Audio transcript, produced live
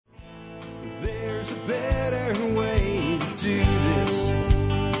better way to do this.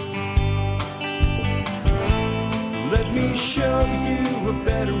 Let me show you a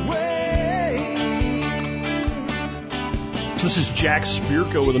better way. This is Jack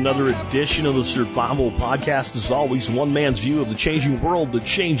Spirko with another edition of the Survival Podcast. As always, one man's view of the changing world, the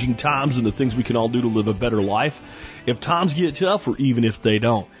changing times, and the things we can all do to live a better life if times get tough or even if they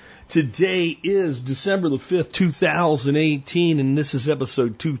don't. Today is December the 5th, 2018, and this is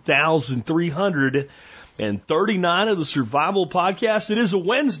episode 2339 of the Survival Podcast. It is a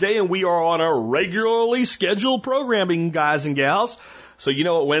Wednesday, and we are on our regularly scheduled programming, guys and gals. So you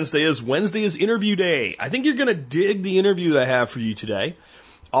know what Wednesday is? Wednesday is interview day. I think you're going to dig the interview that I have for you today.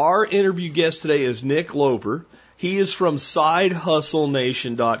 Our interview guest today is Nick Loper. He is from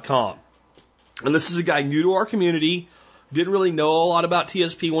Sidehustlenation.com. And this is a guy new to our community. Didn't really know a lot about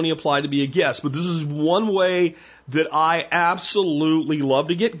TSP when he applied to be a guest. But this is one way that I absolutely love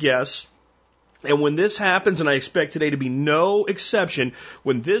to get guests. And when this happens, and I expect today to be no exception,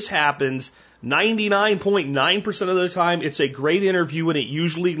 when this happens, 99.9% of the time, it's a great interview, and it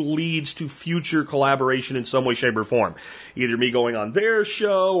usually leads to future collaboration in some way, shape, or form. Either me going on their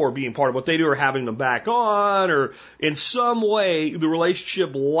show, or being part of what they do, or having them back on, or in some way, the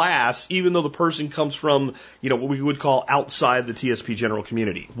relationship lasts, even though the person comes from, what we would call outside the TSP general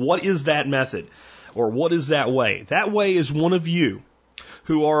community. What is that method? Or what is that way? That way is one of you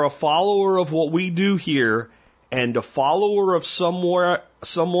who are a follower of what we do here, and a follower of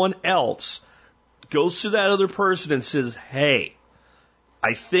someone else goes to that other person and says, hey,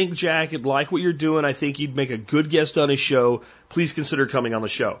 I think Jack would like what you're doing. I think you'd make a good guest on his show. Please consider coming on the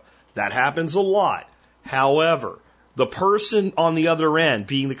show. That happens a lot. However, the person on the other end,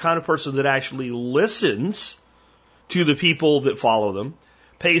 being the kind of person that actually listens to the people that follow them,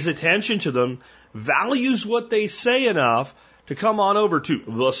 pays attention to them, values what they say enough to come on over to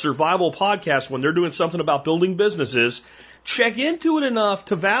the Survival Podcast when they're doing something about building businesses, check into it enough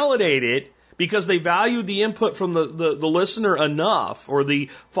to validate it because they valued the input from the listener enough or the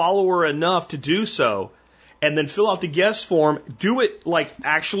follower enough to do so, and then fill out the guest form. Do it like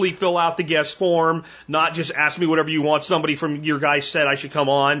actually fill out the guest form, not just ask me whatever you want. Somebody from your guys said I should come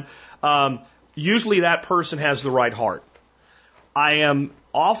on. Usually that person has the right heart. I am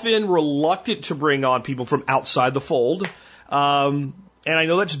often reluctant to bring on people from outside the fold. And I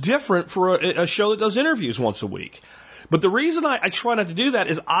know that's different for a show that does interviews once a week. But the reason I try not to do that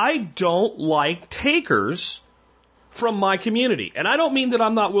is I don't like takers from my community. And I don't mean that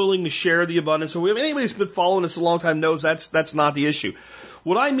I'm not willing to share the abundance. So anybody who's been following us a long time knows that's not the issue.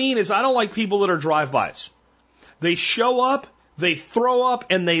 What I mean is I don't like people that are drive-bys. They show up, they throw up,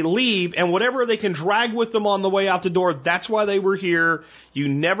 and they leave, and whatever they can drag with them on the way out the door, that's why they were here. You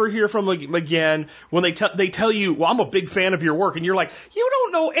never hear from them again. When they tell you, well, I'm a big fan of your work, and you're like, you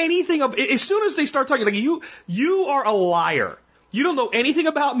don't know anything of, as soon as they start talking, like, you are a liar. You don't know anything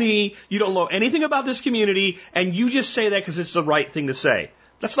about me, you don't know anything about this community, and you just say that because it's the right thing to say.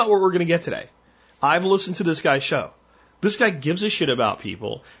 That's not what we're going to get today. I've listened to this guy's show. This guy gives a shit about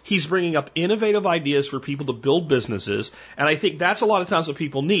people. He's bringing up innovative ideas for people to build businesses, and I think that's a lot of times what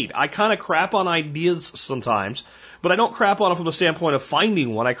people need. I kind of crap on ideas sometimes, but I don't crap on them from the standpoint of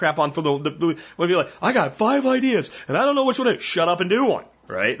finding one. I crap on from when you're like, I got 5 ideas, and I don't know which one to shut up and do one,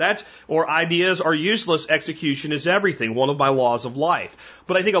 right? Or ideas are useless, execution is everything, one of my laws of life.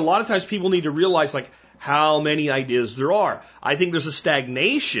 But I think a lot of times people need to realize, like, how many ideas there are. I think there's a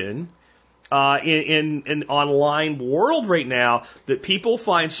stagnation in online world right now that people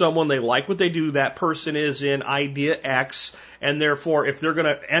find someone, they like what they do, that person is in idea X, and therefore if they're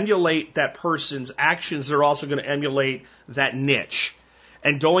going to emulate that person's actions, they're also going to emulate that niche.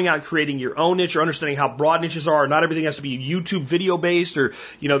 And going out and creating your own niche or understanding how broad niches are, not everything has to be YouTube video based, or,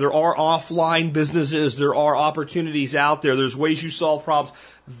 there are offline businesses, there are opportunities out there, there's ways you solve problems.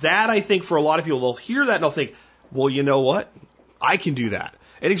 That, I think, for a lot of people, they'll hear that and they'll think, well, you know what? I can do that.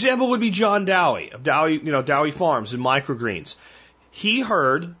 An example would be John Dowie of Dowie Farms and microgreens. He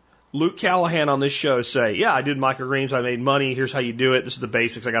heard Luke Callahan on this show say, yeah, I did microgreens, I made money, here's how you do it, this is the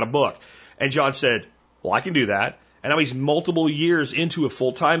basics, I got a book. And John said, well, I can do that. And now he's multiple years into a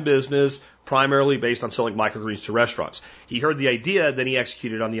full-time business, primarily based on selling microgreens to restaurants. He heard the idea, then he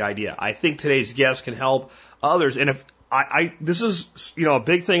executed on the idea. I think today's guest can help others. And if this is, a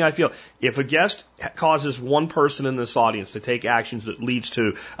big thing I feel. If a guest causes one person in this audience to take actions that leads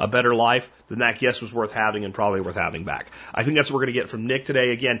to a better life, then that guest was worth having and probably worth having back. I think that's what we're going to get from Nick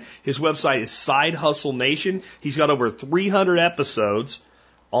today. Again, his website is Sidehustlenation. He's got over 300 episodes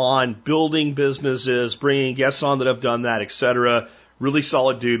on building businesses, bringing guests on that have done that, etc. Really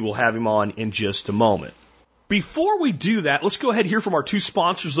solid dude. We'll have him on in just a moment. Before we do that, let's go ahead and hear from our two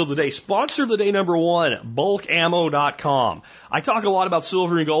sponsors of the day. Sponsor of the day number one, bulkammo.com. I talk a lot about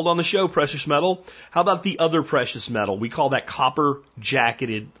silver and gold on the show, precious metal. How about the other precious metal? We call that copper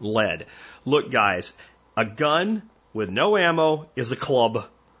jacketed lead. Look, guys, a gun with no ammo is a club.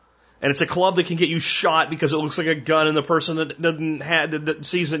 And it's a club that can get you shot because it looks like a gun, and the person that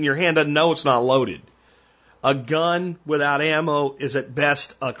sees it in your hand doesn't know it's not loaded. A gun without ammo is at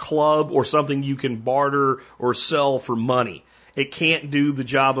best a club or something you can barter or sell for money. It can't do the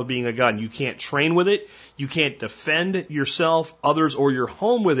job of being a gun. You can't train with it. You can't defend yourself, others, or your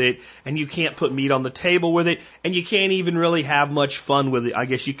home with it. And you can't put meat on the table with it. And you can't even really have much fun with it. I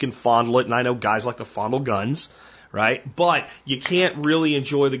guess you can fondle it. And I know guys like to fondle guns, right? But you can't really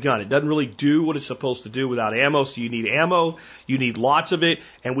enjoy the gun. It doesn't really do what it's supposed to do without ammo. So you need ammo. You need lots of it.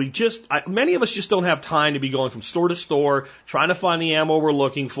 And many of us just don't have time to be going from store to store, trying to find the ammo we're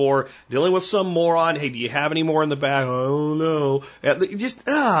looking for, dealing with some moron. Hey, do you have any more in the bag? Oh, no. Well,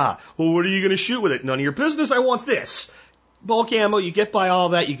 what are you going to shoot with it? None of your business. I want this. Bulk ammo, you get by all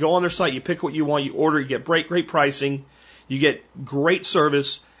that. You go on their site, you pick what you want, you order, you get great pricing, you get great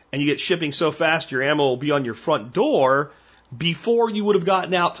service, and you get shipping so fast your ammo will be on your front door before you would have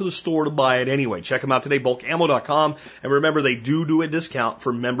gotten out to the store to buy it anyway. Check them out today, bulkammo.com. And remember, they do a discount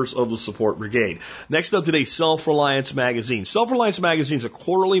for members of the support brigade. Next up today, Self-Reliance Magazine. Self-Reliance Magazine is a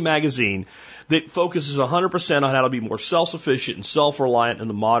quarterly magazine that focuses 100% on how to be more self-sufficient and self-reliant in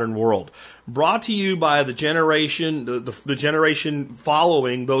the modern world. Brought to you by the generation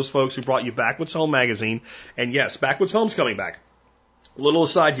following those folks who brought you Backwoods Home Magazine. And yes, Backwoods Home's coming back. Little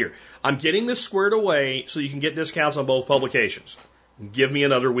aside here. I'm getting this squared away so you can get discounts on both publications. Give me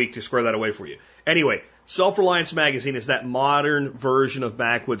another week to square that away for you. Anyway, Self-Reliance Magazine is that modern version of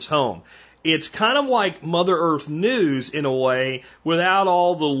Backwoods Home. It's kind of like Mother Earth News in a way, without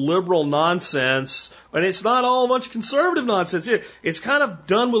all the liberal nonsense, and it's not all a bunch of conservative nonsense. It's kind of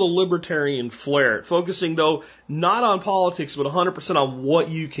done with a libertarian flair, focusing, though, not on politics, but 100% on what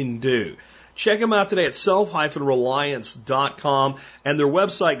you can do. Check them out today at self-reliance.com, and their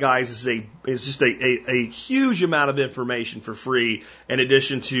website, guys, is just a huge amount of information for free, in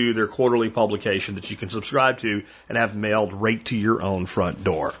addition to their quarterly publication that you can subscribe to and have mailed right to your own front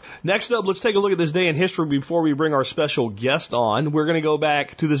door. Next up, let's take a look at this day in history before we bring our special guest on. We're going to go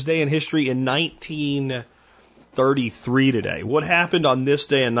back to this day in history in 1933 today. What happened on this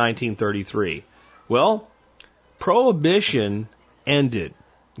day in 1933? Well, Prohibition ended.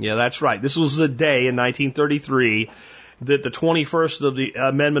 Yeah, that's right. This was the day in 1933 that the 21st of the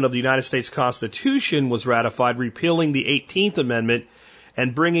Amendment of the United States Constitution was ratified, repealing the 18th Amendment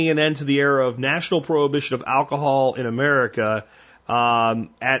and bringing an end to the era of national prohibition of alcohol in America.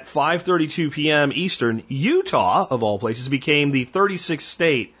 At 5:32 p.m. Eastern, Utah, of all places, became the 36th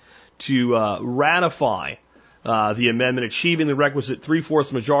state to ratify the amendment, achieving the requisite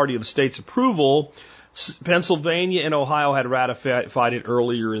 3/4 majority of the state's approval. Pennsylvania and Ohio had ratified it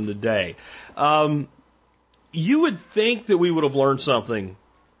earlier in the day. You would think that we would have learned something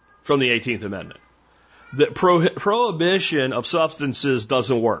from the 18th Amendment, that prohibition of substances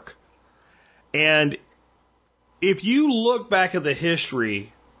doesn't work. And if you look back at the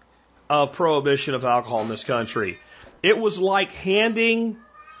history of prohibition of alcohol in this country, it was like handing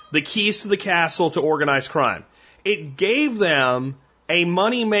the keys to the castle to organized crime. It gave them a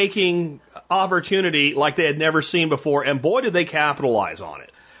money-making opportunity like they had never seen before, and boy, did they capitalize on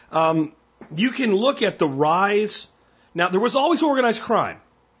it. You can look at the rise. Now, there was always organized crime.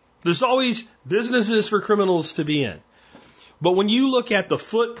 There's always businesses for criminals to be in. But when you look at the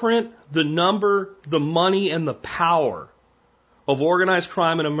footprint, the number, the money, and the power of organized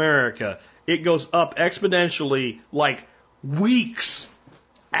crime in America, it goes up exponentially like weeks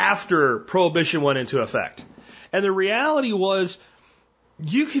after Prohibition went into effect. And the reality was,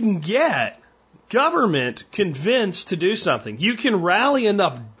 you can get government convinced to do something. You can rally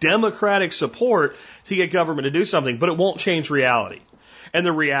enough democratic support to get government to do something, but it won't change reality. And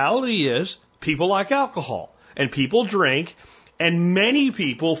the reality is, people like alcohol, and people drink, and many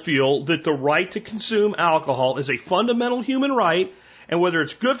people feel that the right to consume alcohol is a fundamental human right, and whether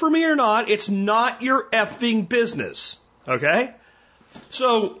it's good for me or not, it's not your effing business. Okay?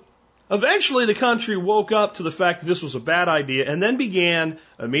 So, eventually, the country woke up to the fact that this was a bad idea and then began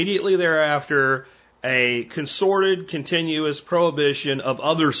immediately thereafter a consorted, continuous prohibition of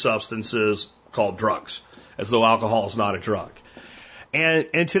other substances called drugs, as though alcohol is not a drug.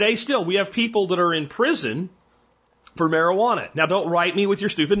 And today still, we have people that are in prison for marijuana. Now, don't write me with your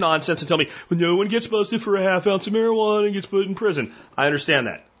stupid nonsense and tell me, well, no one gets busted for a half ounce of marijuana and gets put in prison. I understand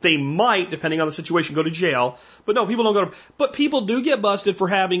that. They might, depending on the situation, go to jail. But no, people don't go to, but people do get busted for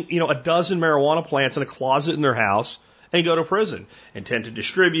having, a dozen marijuana plants in a closet in their house and go to prison, intent to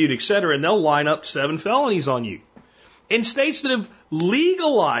distribute, etc. And they'll line up 7 felonies on you. In states that have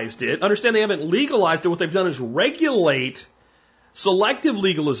legalized it, understand they haven't legalized it, what they've done is regulate selective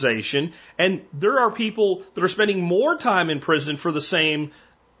legalization, and there are people that are spending more time in prison for the same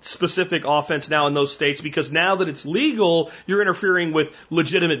specific offense now in those states, because now that it's legal, you're interfering with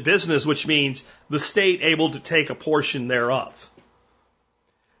legitimate business, which means the state able to take a portion thereof.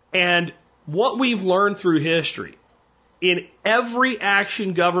 And what we've learned through history, in every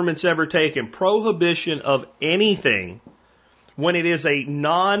action government's ever taken, prohibition of anything when it is a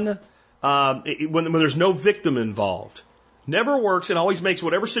when there's no victim involved, never works and always makes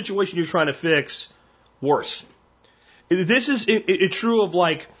whatever situation you're trying to fix worse. This is true of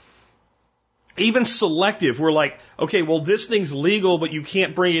like even selective. We're like, okay, well, this thing's legal, but you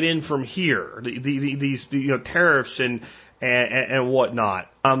can't bring it in from here. These tariffs and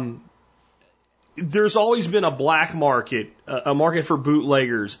whatnot. There's always been a black market, a market for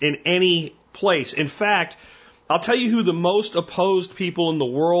bootleggers in any place. In fact, I'll tell you who the most opposed people in the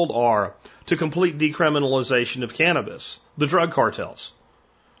world are to complete decriminalization of cannabis: the drug cartels.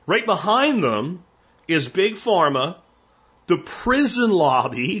 Right behind them is Big Pharma, the prison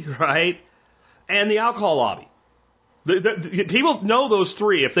lobby, right, and the alcohol lobby. People know those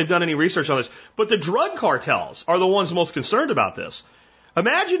three if they've done any research on this, but the drug cartels are the ones most concerned about this.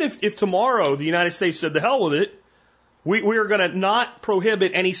 Imagine if tomorrow the United States said, the hell with it, we are going to not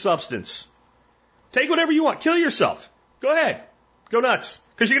prohibit any substance. Take whatever you want. Kill yourself. Go ahead. Go nuts.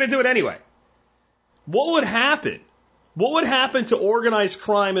 Because you're going to do it anyway. What would happen? What would happen to organized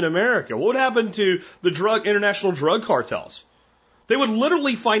crime in America? What would happen to the international drug cartels? They would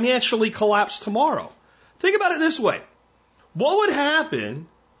literally financially collapse tomorrow. Think about it this way. What would happen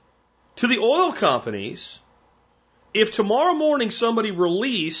to the oil companies if tomorrow morning somebody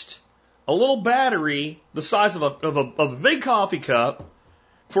released a little battery the size of a big coffee cup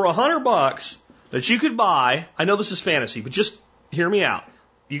for $100 that you could buy? I know this is fantasy, but just hear me out.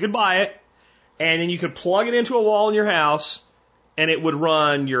 You could buy it, and then you could plug it into a wall in your house, and it would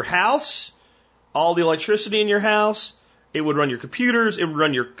run your house, all the electricity in your house. It would run your computers. It would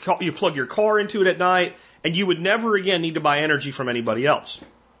run you plug your car into it at night, and you would never again need to buy energy from anybody else.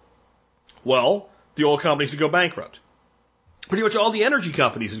 Well, the oil companies would go bankrupt. Pretty much all the energy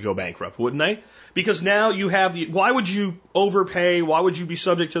companies would go bankrupt, wouldn't they? Because now you have why would you overpay? Why would you be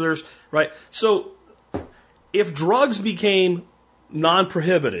subject to theirs, right? So if drugs became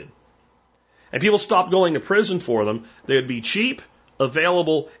non-prohibited and people stopped going to prison for them, they would be cheap,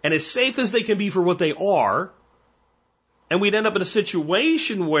 available, and as safe as they can be for what they are. And we'd end up in a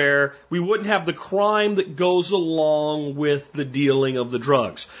situation where we wouldn't have the crime that goes along with the dealing of the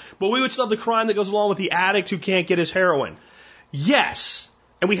drugs. But we would still have the crime that goes along with the addict who can't get his heroin. Yes,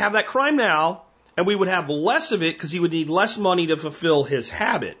 and we have that crime now, and we would have less of it because he would need less money to fulfill his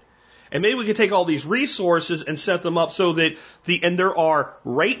habit. And maybe we could take all these resources and set them up so that and there are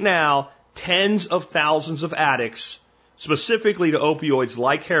right now tens of thousands of addicts, specifically to opioids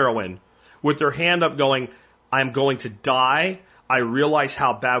like heroin, with their hand up going, I'm going to die. I realize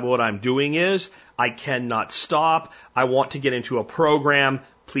how bad what I'm doing is. I cannot stop. I want to get into a program.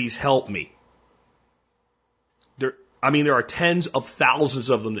 Please help me. There are tens of thousands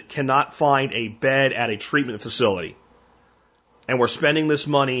of them that cannot find a bed at a treatment facility. And we're spending this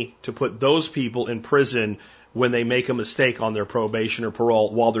money to put those people in prison when they make a mistake on their probation or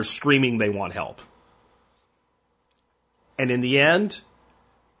parole while they're screaming they want help. And in the end,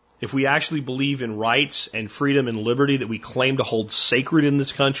 if we actually believe in rights and freedom and liberty that we claim to hold sacred in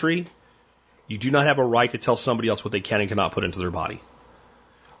this country, you do not have a right to tell somebody else what they can and cannot put into their body.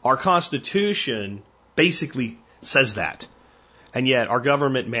 Our Constitution basically says that. And yet our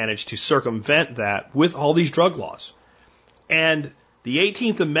government managed to circumvent that with all these drug laws. And the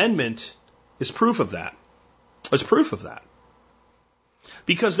 18th Amendment is proof of that. It's proof of that.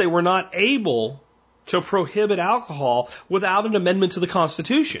 Because they were not able to prohibit alcohol without an amendment to the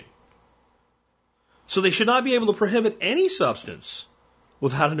Constitution. So they should not be able to prohibit any substance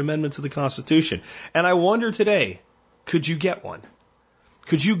without an amendment to the Constitution. And I wonder today, could you get one?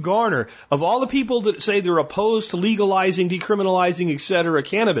 Could you garner, of all the people that say they're opposed to legalizing, decriminalizing, etc.,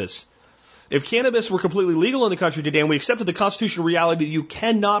 cannabis, if cannabis were completely legal in the country today and we accepted the constitutional reality that you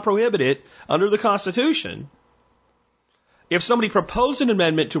cannot prohibit it under the Constitution, if somebody proposed an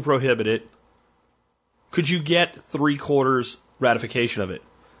amendment to prohibit it, could you get 3/4 ratification of it?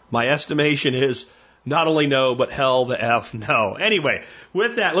 My estimation is Not only no, but hell the F no. Anyway,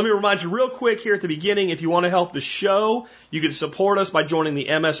 with that, let me remind you real quick here at the beginning, if you want to help the show, you can support us by joining the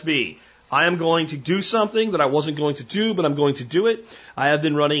MSB. I am going to do something that I wasn't going to do, but I'm going to do it. I have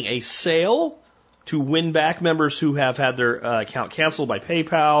been running a sale to win back members who have had their account canceled by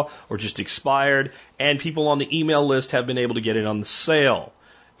PayPal or just expired, and people on the email list have been able to get in on the sale.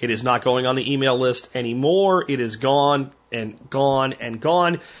 It is not going on the email list anymore. It is gone and gone and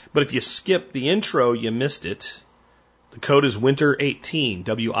gone. But if you skip the intro, you missed it. The code is Winter18,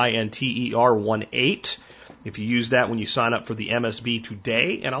 WINTER18. If you use that when you sign up for the MSB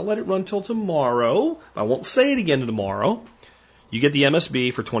today, and I'll let it run till tomorrow, I won't say it again tomorrow, you get the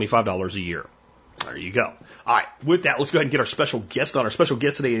MSB for $25 a year. There you go. All right, with that, let's go ahead and get our special guest on. Our special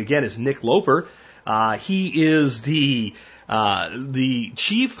guest today, again, is Nick Loper. He is the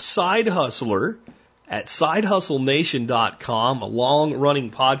chief side hustler at Sidehustlenation.com, a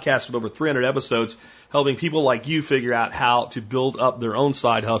long-running podcast with over 300 episodes, helping people like you figure out how to build up their own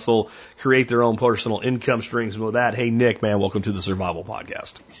side hustle, create their own personal income streams. And with that, hey, Nick, man, welcome to the Survival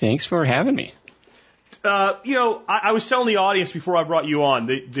Podcast. Thanks for having me. I was telling the audience before I brought you on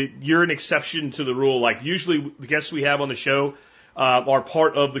that you're an exception to the rule. Like, usually the guests we have on the show are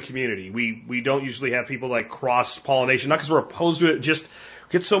part of the community. We don't usually have people like cross-pollination, not because we're opposed to it, just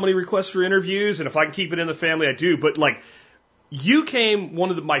get so many requests for interviews, and if I can keep it in the family, I do. But, like, you came one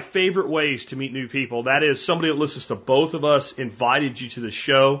of my favorite ways to meet new people. That is, somebody that listens to both of us invited you to the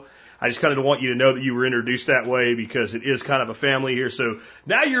show. I just kind of want you to know that you were introduced that way because it is kind of a family here. So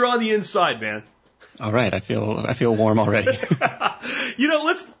now you're on the inside, man. All right, I feel warm already.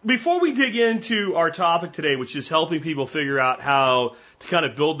 Before we dig into our topic today, which is helping people figure out how to kind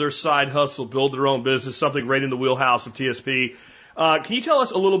of build their side hustle, build their own business, something right in the wheelhouse of TSP, can you tell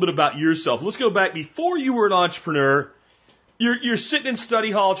us a little bit about yourself? Let's go back before you were an entrepreneur. You're sitting in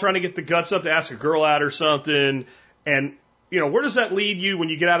study hall trying to get the guts up to ask a girl out or something, and where does that lead you when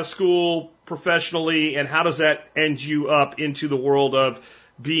you get out of school professionally, and how does that end you up into the world of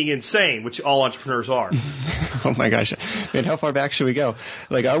being insane, which all entrepreneurs are? Oh my gosh. Man, how far back should we go?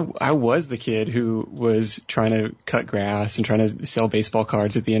 Like, I was the kid who was trying to cut grass and trying to sell baseball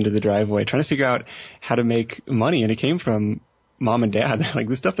cards at the end of the driveway, trying to figure out how to make money. And it came from mom and dad. Like,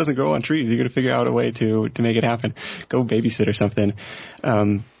 this stuff doesn't grow on trees. You're going to figure out a way to make it happen. Go babysit or something.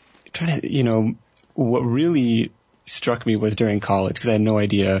 What really struck me was during college, because I had no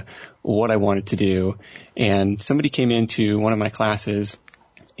idea what I wanted to do. And somebody came into one of my classes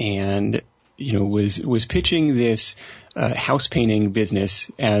and was pitching this house painting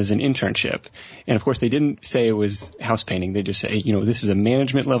business as an internship. And of course, they didn't say it was house painting. They just say, this is a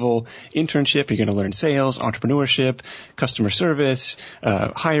management level internship. You're going to learn sales, entrepreneurship, customer service,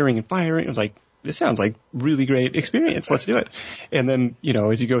 hiring and firing. It was like, this sounds like really great experience. Let's do it. And then,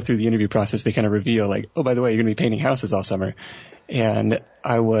 as you go through the interview process, they kind of reveal like, oh, by the way, you're going to be painting houses all summer. And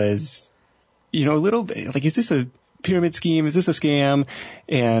I was, a little bit like, is this a pyramid scheme? Is this a scam?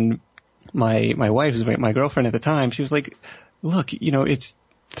 And my wife, who's my girlfriend at the time, she was like, look, it's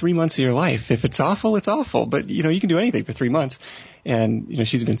 3 months of your life. If it's awful, it's awful. But, you can do anything for 3 months. And,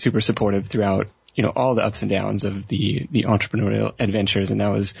 she's been super supportive throughout, all the ups and downs of the entrepreneurial adventures. And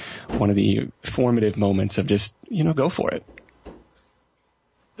that was one of the formative moments of just, go for it.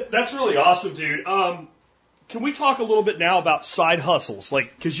 That's really awesome, dude. Can we talk a little bit now about side hustles?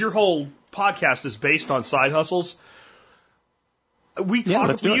 Like, because your whole podcast is based on side hustles. We throw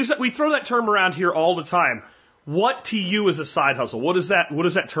that term around here all the time. What to you is a side hustle? What does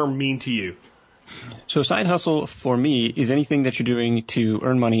that term mean to you? So side hustle for me is anything that you're doing to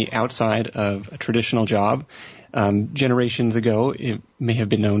earn money outside of a traditional job. Generations ago, it may have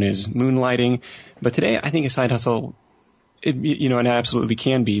been known as moonlighting, but today I think a side hustle, it absolutely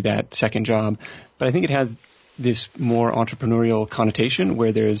can be that second job, but I think it has this more entrepreneurial connotation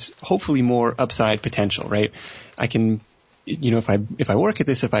where there's hopefully more upside potential, right? I can, if I work at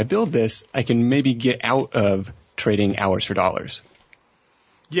this, if I build this, I can maybe get out of trading hours for dollars.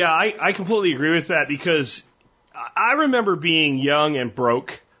 Yeah, I completely agree with that because I remember being young and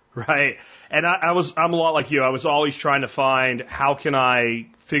broke, right? And I'm a lot like you. I was always trying to find how can I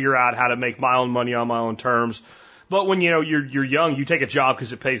figure out how to make my own money on my own terms. But when you're young, you take a job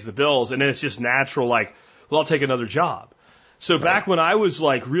because it pays the bills, and then it's just natural, like, well, I'll take another job. So back when I was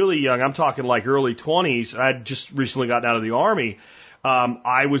like really young, I'm talking like early 20s, I'd just recently gotten out of the Army.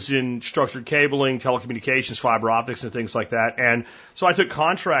 I was in structured cabling, telecommunications, fiber optics, and things like that. And so I took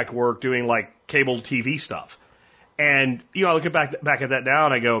contract work doing like cable TV stuff. And, I look back at that now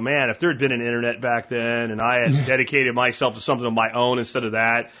and I go, man, if there had been an internet back then and I had dedicated myself to something of my own instead of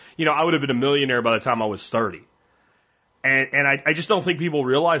that, I would have been a millionaire by the time I was 30. And I just don't think people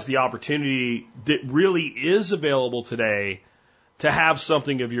realize the opportunity that really is available today to have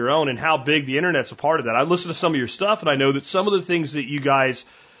something of your own and how big the internet's a part of that. I listen to some of your stuff and I know that some of the things that you guys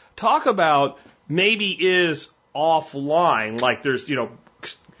talk about maybe is offline. Like there's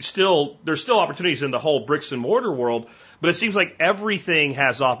still opportunities in the whole bricks and mortar world, but it seems like everything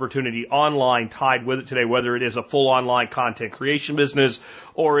has opportunity online tied with it today, whether it is a full online content creation business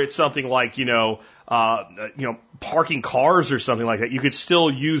or it's something like, parking cars or something like that. You could still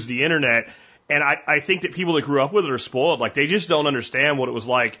use the internet. And I think that people that grew up with it are spoiled. Like they just don't understand what it was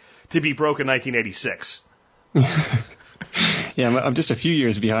like to be broke in 1986. Yeah, I'm just a few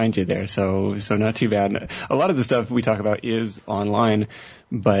years behind you there, so not too bad. A lot of the stuff we talk about is online,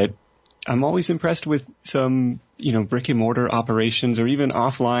 but I'm always impressed with some, brick and mortar operations or even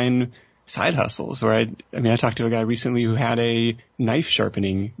offline side hustles. Where I talked to a guy recently who had a knife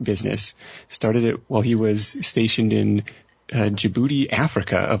sharpening business. Started it while he was stationed in Djibouti,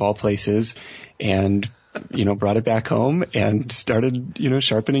 Africa, of all places, and brought it back home and started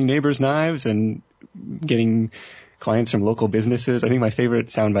sharpening neighbors' knives and getting clients from local businesses. I think my favorite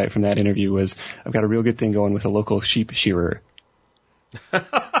soundbite from that interview was, "I've got a real good thing going with a local sheep shearer."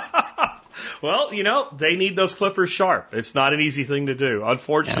 Well, they need those clippers sharp. It's not an easy thing to do.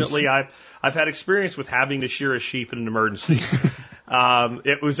 Unfortunately, I've had experience with having to shear a sheep in an emergency.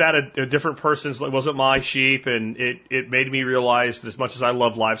 It was at a different person's, it wasn't my sheep, and it made me realize that as much as I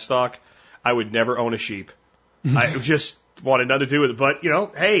love livestock, I would never own a sheep. I just wanted nothing to do with it. But,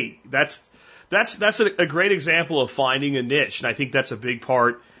 hey, that's a great example of finding a niche. And I think that's a big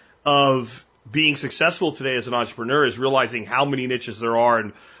part of being successful today as an entrepreneur, is realizing how many niches there are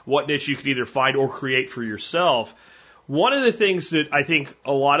and what niche you can either find or create for yourself. One of the things that I think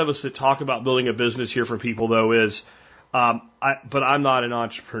a lot of us that talk about building a business hear from people, though, is, but I'm not an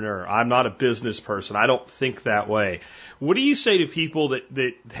entrepreneur. I'm not a business person. I don't think that way. What do you say to people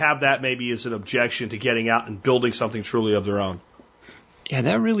that have that maybe as an objection to getting out and building something truly of their own? Yeah,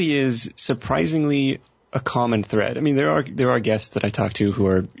 that really is surprisingly a common thread. There are guests that I talk to who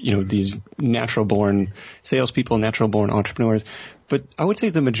are, these natural-born salespeople, natural-born entrepreneurs. But I would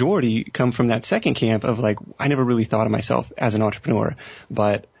say the majority come from that second camp of like, I never really thought of myself as an entrepreneur,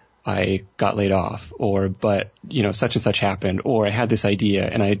 but I got laid off, but such and such happened, or I had this idea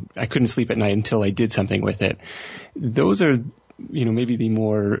and I couldn't sleep at night until I did something with it. Those are, maybe the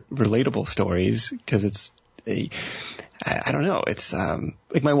more relatable stories, because it's, I don't know. It's,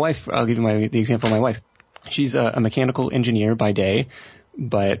 like my wife, I'll give you the example of my wife. She's a mechanical engineer by day,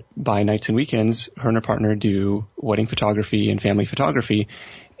 but by nights and weekends, her and her partner do wedding photography and family photography.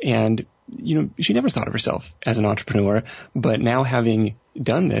 And, she never thought of herself as an entrepreneur, but now having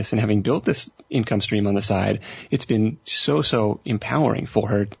done this and having built this income stream on the side, it's been so empowering for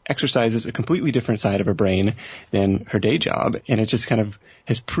her. Exercises a completely different side of her brain than her day job. And it just kind of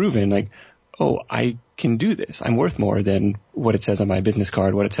has proven like, oh, I can do this. I'm worth more than what it says on my business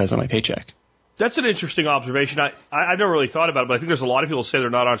card, what it says on my paycheck. That's an interesting observation. I've never really thought about it, but I think there's a lot of people who say they're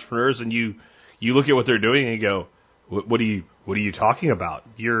not entrepreneurs, and you look at what they're doing and you go, what are you talking about?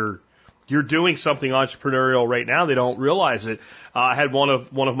 You're doing something entrepreneurial right now. They don't realize it. I had one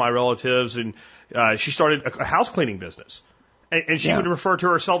of my relatives, and she started a house cleaning business, and she would refer to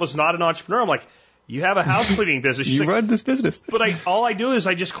herself as not an entrepreneur. I'm like, you have a house cleaning business. You run this business. But all I do is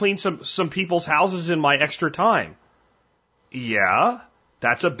I just clean some people's houses in my extra time. Yeah,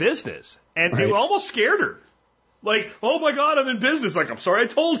 that's a business. And It almost scared her. Like, oh my God, I'm in business. Like, I'm sorry I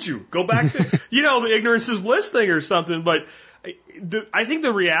told you. Go back to, the ignorance is bliss thing or something. But I think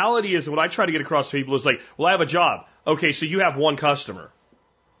the reality is what I try to get across to people is like, well, I have a job. Okay, so you have one customer.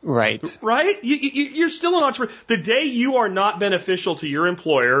 Right. Right? You're still an entrepreneur. The day you are not beneficial to your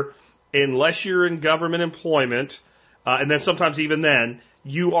employer, unless you're in government employment, and then sometimes even then,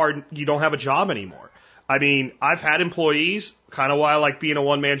 you don't have a job anymore. I've had employees, kind of why I like being a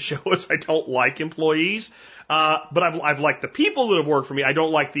one-man show is I don't like employees. But I've liked the people that have worked for me. I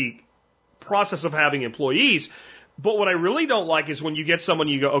don't like the process of having employees. But what I really don't like is when you get someone,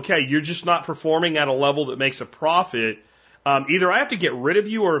 you go, okay, you're just not performing at a level that makes a profit. Either I have to get rid of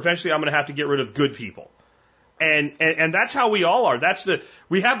you or eventually I'm going to have to get rid of good people. And that's how we all are.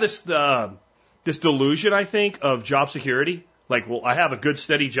 We have this delusion, I think, of job security. Like, well, I have a good,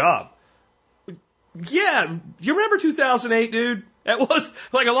 steady job. Yeah. You remember 2008, dude? It was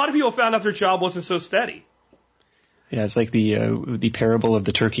like a lot of people found out their job wasn't so steady. Yeah, it's like the parable of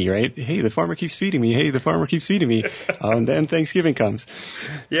the turkey, right? Hey, the farmer keeps feeding me. Hey, the farmer keeps feeding me. And then Thanksgiving comes.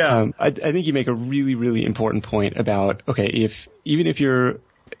 Yeah. I think you make a really, really important point about, okay, even if you're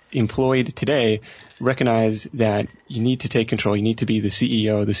employed today recognize that you need to take control. You need to be the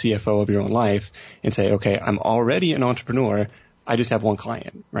CEO, the CFO of your own life and say, okay, I'm already an entrepreneur. I just have one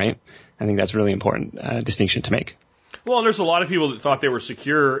client, right? I think that's a really important distinction to make. Well, and there's a lot of people that thought they were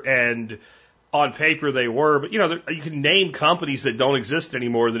secure, and on paper they were, but you can name companies that don't exist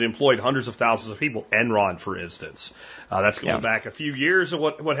anymore that employed hundreds of thousands of people. Enron, for instance, that's going back a few years and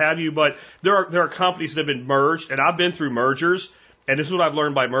what have you. But there are companies that have been merged, and I've been through mergers, and this is what I've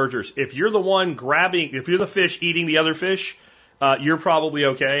learned by mergers. If you're the one if you're the fish eating the other fish, you're probably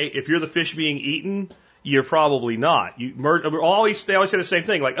okay. If you're the fish being eaten, you're probably not. They always say the same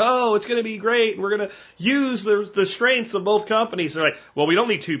thing, like, oh, it's going to be great, and we're going to use the strengths of both companies. They're like, well, we don't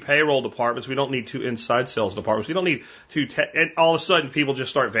need 2 payroll departments, we don't need 2 inside sales departments, we don't need 2, and all of a sudden people just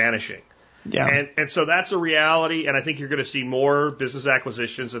start vanishing. Yeah. And so that's a reality, and I think you're going to see more business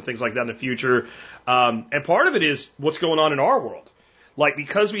acquisitions and things like that in the future. And part of it is what's going on in our world. Like,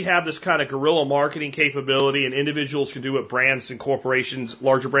 because we have this kind of guerrilla marketing capability, and individuals can do what brands and corporations,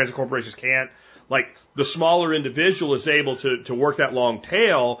 larger brands and corporations can't. Like, the smaller individual is able to work that long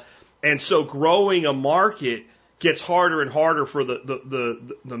tail, and so growing a market gets harder and harder for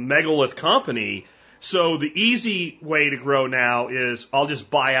the megalith company. So the easy way to grow now is I'll just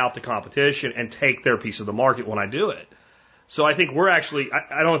buy out the competition and take their piece of the market when I do it. So I think we're actually,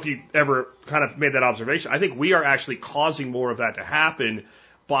 I don't know if you ever kind of made that observation, I think we are actually causing more of that to happen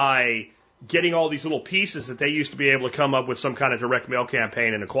by getting all these little pieces that they used to be able to come up with some kind of direct mail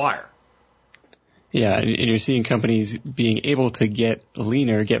campaign and acquire. Yeah, and you're seeing companies being able to get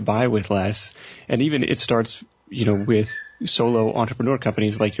leaner, get by with less, and even it starts, with solo entrepreneur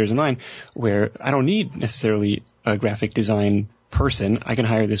companies like yours and mine, where I don't need necessarily a graphic design person. I can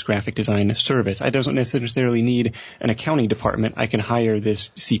hire this graphic design service. I don't necessarily need an accounting department. I can hire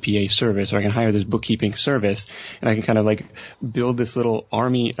this CPA service, or I can hire this bookkeeping service, and I can kind of like build this little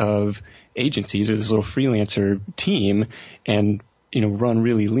army of agencies or this little freelancer team and, run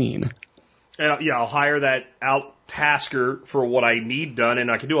really lean. And I'll hire that out tasker for what I need done, and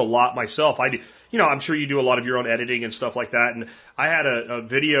I can do a lot myself. I'm sure you do a lot of your own editing and stuff like that. And I had a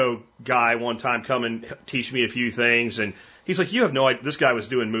video guy one time come and teach me a few things, and he's like, you have no idea. This guy was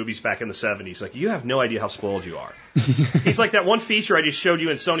doing movies back in the 70s. Like, you have no idea how spoiled you are. He's like, that one feature I just showed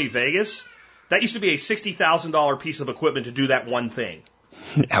you in Sony Vegas, that used to be a $60,000 piece of equipment to do that one thing.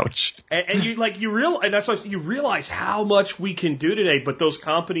 Ouch. And you realize how much we can do today. But those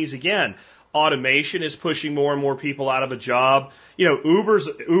companies, again, automation is pushing more and more people out of a job. Uber,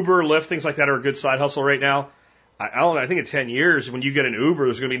 Lyft, things like that are a good side hustle right now. I think in 10 years, when you get an Uber,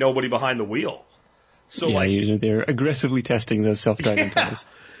 there's going to be nobody behind the wheel. So they're aggressively testing those self-driving cars.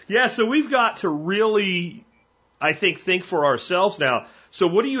 Yeah, so we've got to really, I think for ourselves now. So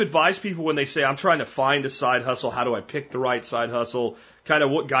what do you advise people when they say, I'm trying to find a side hustle? How do I pick the right side hustle? Kind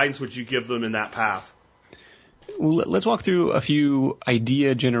of what guidance would you give them in that path? Well, let's walk through a few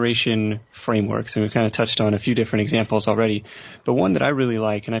idea generation frameworks, and we've kind of touched on a few different examples already. But one that I really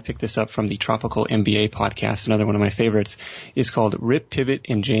like, and I picked this up from the Tropical MBA podcast, another one of my favorites, is called Rip, Pivot,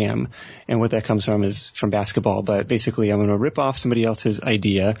 and Jam. And what that comes from is from basketball. But basically, I'm going to rip off somebody else's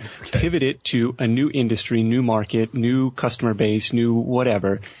idea, pivot it to a new industry, new market, new customer base, new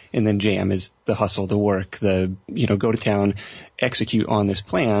whatever, and then jam is the hustle, the work, the, go to town, execute on this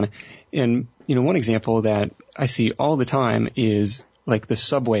plan. And, one example that I see all the time is like the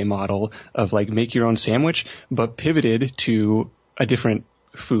Subway model of like make your own sandwich, but pivoted to a different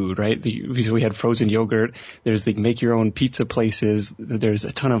food, right? We had frozen yogurt. There's the make your own pizza places. There's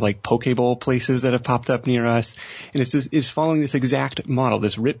a ton of like poke bowl places that have popped up near us. And it's following this exact model,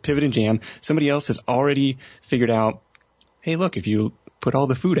 this rip, pivot, and jam. Somebody else has already figured out, hey, look, if you put all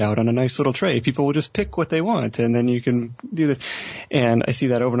the food out on a nice little tray, people will just pick what they want, and then you can do this. And I see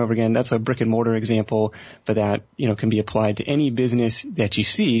that over and over again. That's a brick and mortar example, but that, can be applied to any business that you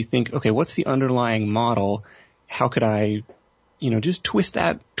see. Think, okay, what's the underlying model? How could I, just twist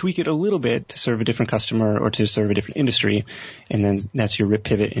that, tweak it a little bit to serve a different customer or to serve a different industry? And then that's your rip,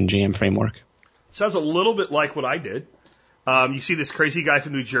 pivot, and jam framework. Sounds a little bit like what I did. You see this crazy guy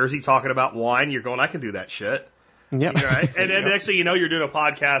from New Jersey talking about wine. You're going, I can do that shit. Yeah. Right? And then next thing you know, you're doing a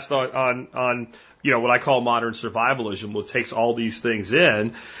podcast on what I call modern survivalism, which takes all these things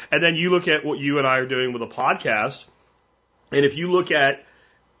in. And then you look at what you and I are doing with a podcast. And if you look at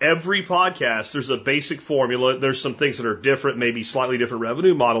every podcast, there's a basic formula. There's some things that are different, maybe slightly different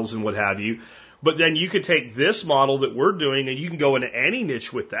revenue models and what have you. But then you could take this model that we're doing and you can go into any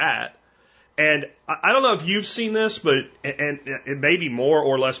niche with that. And I don't know if you've seen this, but and it may be more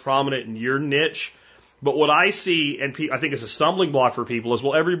or less prominent in your niche. But what I see, and I think it's a stumbling block for people, is,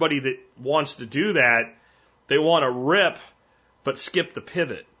 well, everybody that wants to do that, they want to rip, but skip the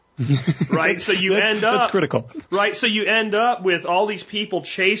pivot. Right? So you end up... That's critical. Right? So you end up with all these people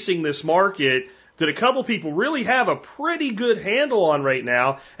chasing this market that a couple people really have a pretty good handle on right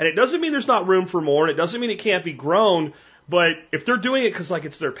now. And it doesn't mean there's not room for more, and it doesn't mean it can't be grown. But if they're doing it because like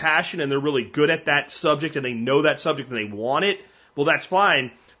it's their passion and they're really good at that subject and they know that subject and they want it, well, that's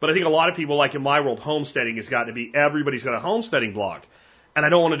fine. But I think a lot of people, like in my world, homesteading has got to be, everybody's got a homesteading blog. And I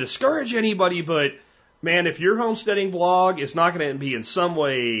don't want to discourage anybody, but man, if your homesteading blog is not going to be in some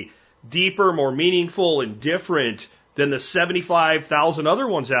way deeper, more meaningful, and different than the 75,000 other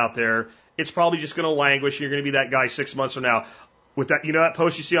ones out there, it's probably just going to languish. And you're going to be that guy 6 months from now with that, you know, that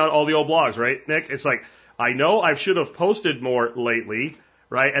post you see on all the old blogs, right, Nick? It's like, I know I should have posted more lately,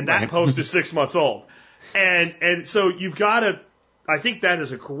 right? And that post is 6 months old. And so you've got to, I think that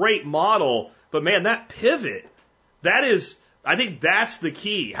is a great model, but man, that pivot, that is, I think that's the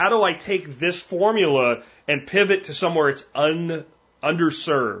key. How do I take this formula and pivot to somewhere it's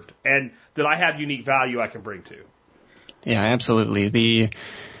underserved and that I have unique value I can bring to? Yeah, absolutely. The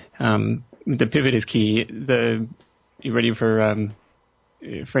pivot is key. You ready for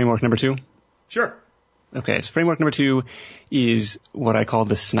framework number 2? Sure. Okay, so framework number 2 is what I call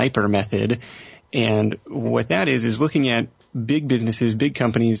the sniper method. And what that is looking at big businesses, big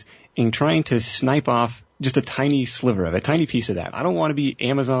companies, and trying to snipe off just a tiny sliver of it, a tiny piece of that. I don't want to be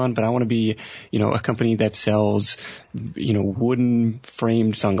Amazon, but I want to be, a company that sells, wooden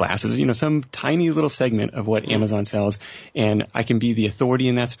framed sunglasses, some tiny little segment of what Amazon sells. And I can be the authority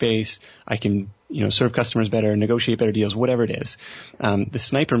in that space. I can, serve customers better, negotiate better deals, whatever it is. The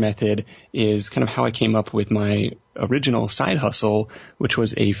sniper method is kind of how I came up with my original side hustle, which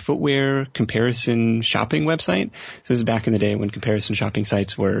was a footwear comparison shopping website. So this is back in the day when comparison shopping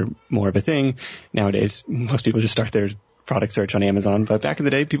sites were more of a thing. Nowadays, most people just start their product search on Amazon, but back in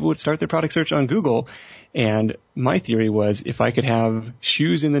the day, people would start their product search on Google. And my theory was if I could have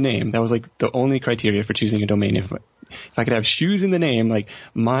shoes in the name, that was like the only criteria for choosing a domain. If I could have shoes in the name, like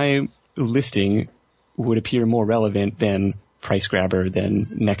my listing would appear more relevant than Price Grabber, than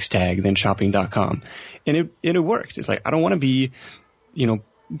Nextag, than shopping.com. And it worked. It's like, I don't want to be,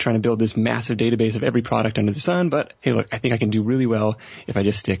 trying to build this massive database of every product under the sun, but hey, look, I think I can do really well if I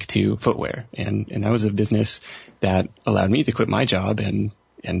just stick to footwear. And that was a business that allowed me to quit my job and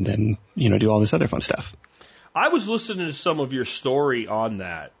then, do all this other fun stuff. I was listening to some of your story on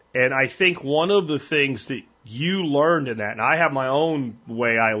that. And I think one of the things that you learned in that, and I have my own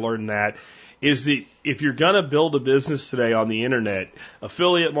way I learned that, is that if you're going to build a business today on the internet,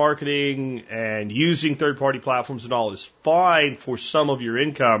 affiliate marketing and using third-party platforms and all is fine for some of your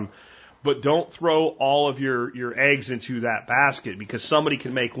income, but don't throw all of your eggs into that basket because somebody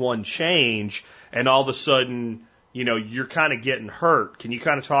can make one change and all of a sudden, you're kind of getting hurt. Can you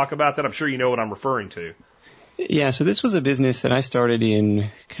kind of talk about that? I'm sure you know what I'm referring to. Yeah, so this was a business that I started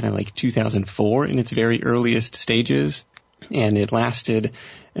in kind of like 2004 in its very earliest stages, and it lasted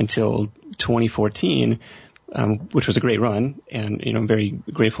until 2014, which was a great run, and I'm very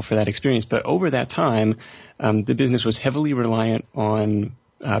grateful for that experience. But over that time, the business was heavily reliant on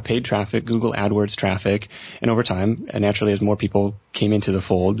paid traffic, Google AdWords traffic, and over time, naturally, as more people came into the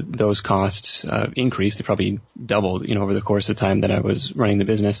fold, those costs increased. They probably doubled, over the course of the time that I was running the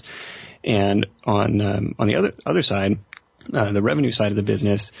business. And on the other side, the revenue side of the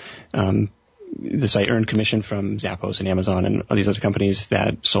business, the site earned commission from Zappos and Amazon and all these other companies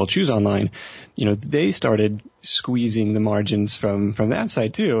that sold shoes online. They started squeezing the margins from that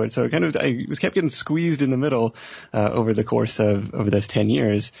side too. And so I was kept getting squeezed in the middle, over the course of over those 10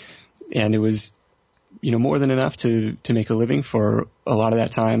 years. And it was, more than enough to make a living for a lot of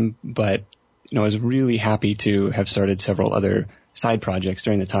that time. But, I was really happy to have started several other side projects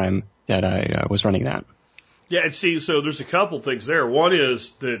during the time that I was running that. Yeah, and see, so there's a couple things there. One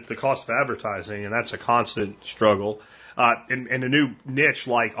is the cost of advertising, and that's a constant struggle. And a new niche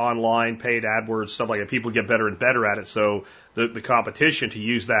like online, paid AdWords, stuff like that, people get better and better at it, so the competition to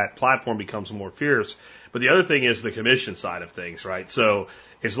use that platform becomes more fierce. But the other thing is the commission side of things, right? So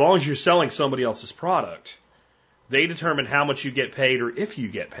as long as you're selling somebody else's product, they determine how much you get paid or if you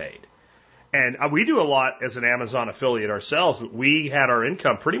get paid. And we do a lot as an Amazon affiliate ourselves. We had our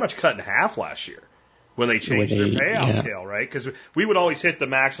income pretty much cut in half last year when they changed their payout scale, right? Because we would always hit the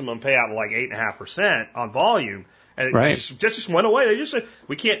maximum payout of like 8.5% on volume, and it just went away. They just said,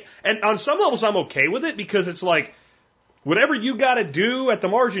 we can't. And on some levels, I'm okay with it because it's like, whatever you got to do at the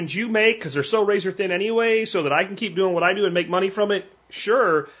margins you make, because they're so razor thin anyway, so that I can keep doing what I do and make money from it,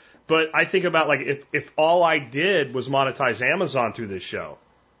 sure. But I think about like if all I did was monetize Amazon through this show,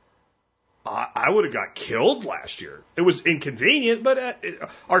 I would have got killed last year. It was inconvenient, but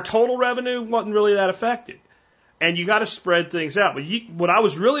our total revenue wasn't really that affected. and you got to spread things out. But what I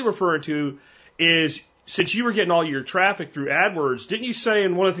was really referring to is, since you were getting all your traffic through AdWords, didn't you say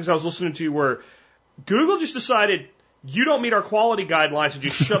in one of the things I was listening to where Google just decided you don't meet our quality guidelines and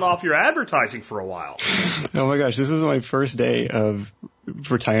just shut off your advertising for a while? Oh my gosh, this was my first day of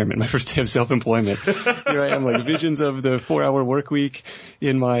retirement, my first day of self-employment. Here I am, like visions of the 4-hour work week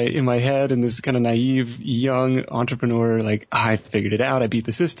in my head, and this kind of naive young entrepreneur, like, I figured it out, I beat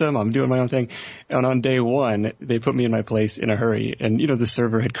the system, I'm doing my own thing. And on day one, they put me in my place in a hurry, and the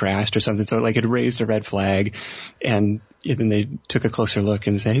server had crashed or something, so it raised a red flag, and then they took a closer look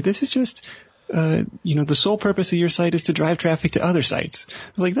and say, hey, this is just the sole purpose of your site is to drive traffic to other sites.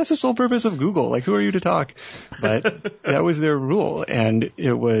 I was like, that's the sole purpose of Google. Like, who are you to talk? But that was their rule. And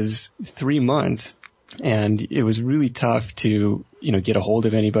it was 3 months, and it was really tough to, get a hold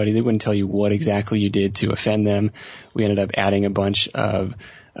of anybody. They wouldn't tell you what exactly you did to offend them. We ended up adding a bunch of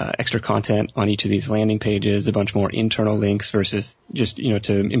extra content on each of these landing pages, a bunch more internal links versus just,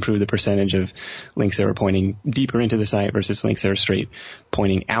 to improve the percentage of links that were pointing deeper into the site versus links that are straight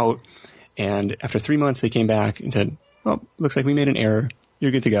pointing out. And after 3 months, they came back and said, well, looks like we made an error.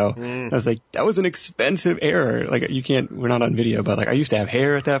 You're good to go. I was like, that was an expensive error. Like, we're not on video, but I used to have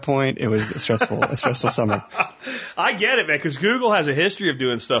hair at that point. It was a stressful summer. I get it, man, because Google has a history of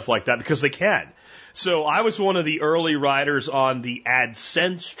doing stuff like that because they can. So I was one of the early riders on the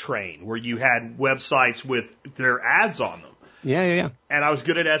AdSense train where you had websites with their ads on them. Yeah. And I was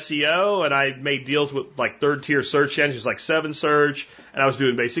good at SEO, and I made deals with third-tier search engines like 7Search, and I was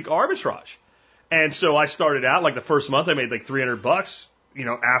doing basic arbitrage. And so I started out, the first month I made $300,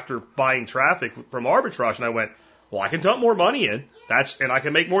 after buying traffic from arbitrage, and I went, well, I can dump more money in, and I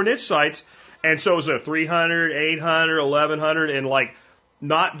can make more niche sites. And so it was a 300, 800, 1100, and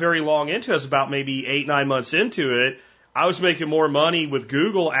not very long into it, I was about maybe 8-9 months into it, I was making more money with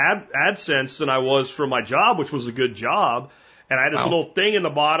Google AdSense than I was from my job, which was a good job. And I had this little thing in the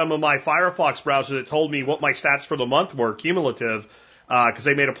bottom of my Firefox browser that told me what my stats for the month were, cumulative, because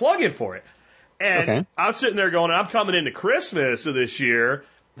they made a plugin for it. And I was sitting there going, I'm coming into Christmas of this year,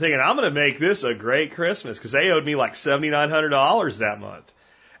 thinking I'm going to make this a great Christmas, because they owed me $7,900 that month.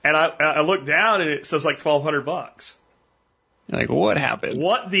 And I looked down and it says $1,200. Like, what happened?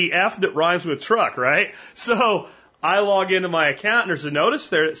 What the F that rhymes with truck, right? So I log into my account and there's a notice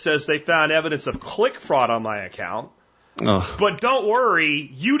there that says they found evidence of click fraud on my account. Oh. But don't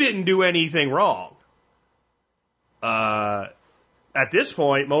worry, you didn't do anything wrong. At this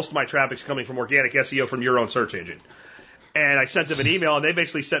point, most of my traffic's coming from organic SEO from your own search engine. And I sent them an email, and they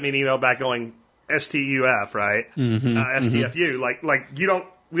basically sent me an email back going, STUF, right? STFU.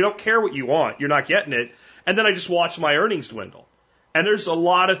 We don't care what you want. You're not getting it. And then I just watched my earnings dwindle. And there's a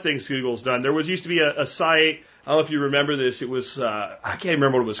lot of things Google's done. There used to be a site, I don't know if you remember this, it was, I can't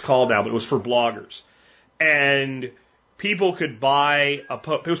remember what it was called now, but it was for bloggers. And people could buy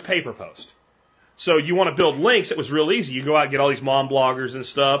it was pay-per-post. So you want to build links, it was real easy. You go out and get all these mom bloggers and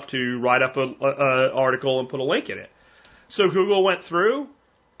stuff to write up an article and put a link in it. So Google went through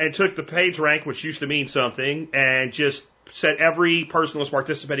and took the page rank, which used to mean something, and just set every person who was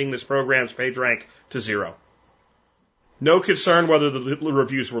participating in this program's page rank to 0. No concern whether the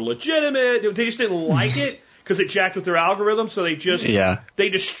reviews were legitimate. They just didn't like it because it jacked with their algorithm. So they just they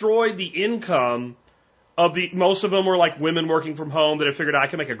destroyed the income of most of them were women working from home that had figured I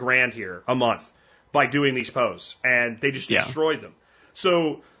can make $1,000 here a month by doing these posts, and they just destroyed them.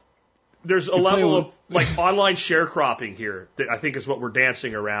 So there's a level of online sharecropping here that I think is what we're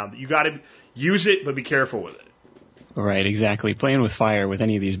dancing around. You got to use it, but be careful with it. Right, exactly. Playing with fire with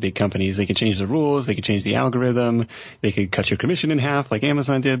any of these big companies, they could change the rules, they could change the algorithm, they could cut your commission in half like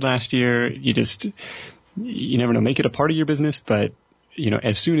Amazon did last year. You never know. Make it a part of your business, but,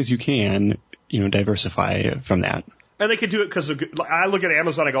 as soon as you can, diversify from that. And they could do it because I look at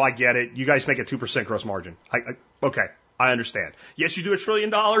Amazon, I go, I get it. You guys make a 2% gross margin. Okay, I understand. Yes, you do $1 trillion,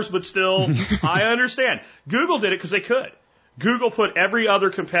 but still, I understand. Google did it because they could. Google put every other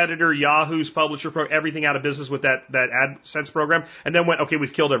competitor, Yahoo's publisher, everything out of business with that AdSense program, and then went, okay,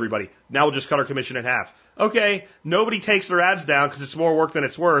 we've killed everybody. Now we'll just cut our commission in half. Okay, nobody takes their ads down because it's more work than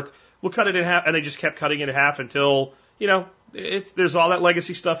it's worth. We'll cut it in half, and they just kept cutting it in half until, there's all that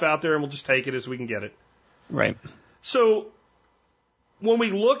legacy stuff out there, and we'll just take it as we can get it. Right. So when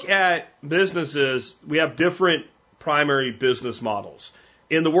we look at businesses, we have different primary business models.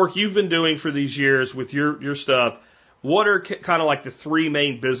 In the work you've been doing for these years with your stuff, what are kind of the 3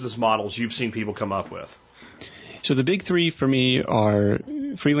 main business models you've seen people come up with? So the big 3 for me are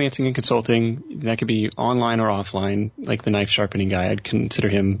freelancing and consulting. That could be online or offline, like the knife sharpening guy. I'd consider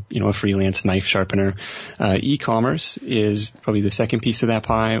him, a freelance knife sharpener. E-commerce is probably the second piece of that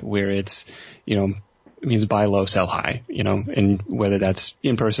pie, where it's, means buy low, sell high, and whether that's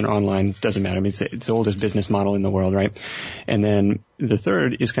in person or online, doesn't matter. I mean, it's the oldest business model in the world, right? And then the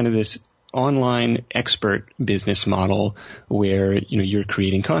third is kind of this online expert business model where, you're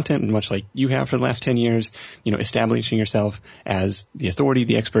creating content, and much like you have for the last 10 years, establishing yourself as the authority,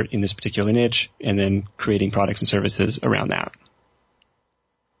 the expert in this particular niche, and then creating products and services around that.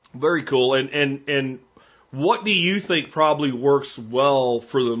 Very cool. And what do you think probably works well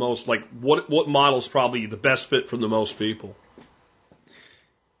for the most, like what model is probably the best fit for the most people?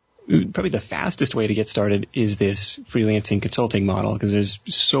 Probably the fastest way to get started is this freelancing consulting model, because there's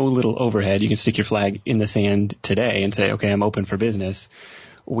so little overhead. You can stick your flag in the sand today and say, okay, I'm open for business.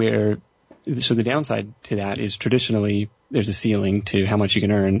 So the downside to that is traditionally there's a ceiling to how much you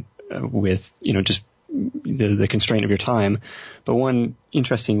can earn with, just the constraint of your time. But one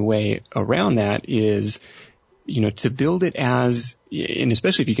interesting way around that is, to build it as, and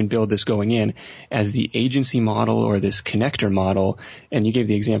especially if you can build this going in as the agency model or this connector model. And you gave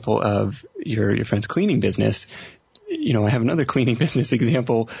the example of your friend's cleaning business. I have another cleaning business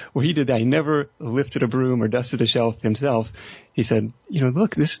example where he did that. He never lifted a broom or dusted a shelf himself. He said,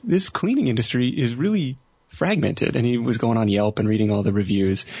 look, this cleaning industry is really fragmented. And he was going on Yelp and reading all the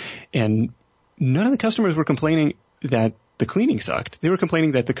reviews, and none of the customers were complaining that the cleaning sucked. They were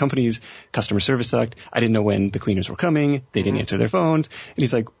complaining that the company's customer service sucked. I didn't know when the cleaners were coming. They didn't answer their phones. And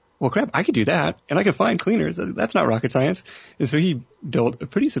he's like, well, crap, I could do that. And I can find cleaners. That's not rocket science. And so he built a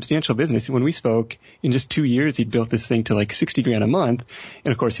pretty substantial business. When we spoke, in just 2 years, he'd built this thing to like $60,000 a month.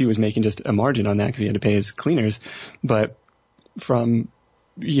 And of course, he was making just a margin on that because he had to pay his cleaners. But from,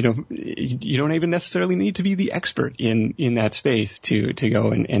 you don't even necessarily need to be the expert in that space to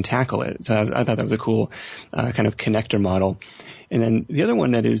go and tackle it. So I thought that was a cool kind of connector model. And then the other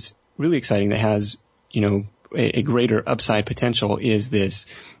one that is really exciting that has, a greater upside potential is this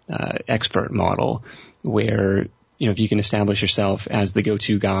expert model where, if you can establish yourself as the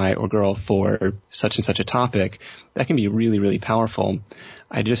go-to guy or girl for such and such a topic, that can be really, really powerful.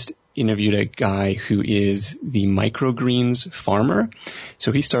 I just interviewed a guy who is the microgreens farmer.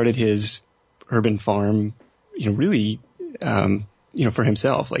 So he started his urban farm, really, for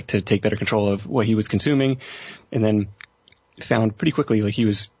himself, like to take better control of what he was consuming, and then found pretty quickly like he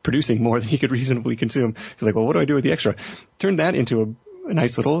was producing more than he could reasonably consume. He's like, well, what do I do with the extra? Turned that into a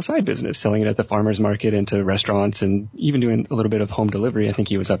nice little side business, selling it at the farmer's market and to restaurants, and even doing a little bit of home delivery. I think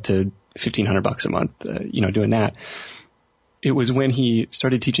he was up to $1,500 a month, doing that. It was when he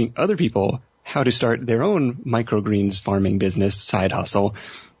started teaching other people how to start their own microgreens farming business side hustle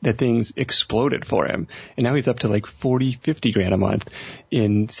that things exploded for him. And now he's up to like 40, 50 grand a month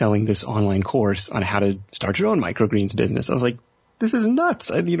in selling this online course on how to start your own microgreens business. I was like, this is nuts.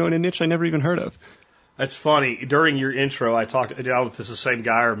 In a niche I never even heard of. That's funny. During your intro, I don't know if this is the same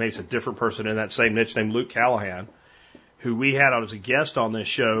guy or maybe it's a different person in that same niche named Luke Callahan, who we had on as a guest on this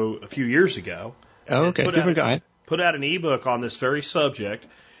show a few years ago. Oh, okay. Different guy. Put out an ebook on this very subject.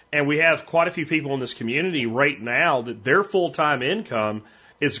 And we have quite a few people in this community right now that their full-time income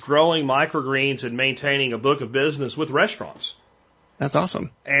is growing microgreens and maintaining a book of business with restaurants. That's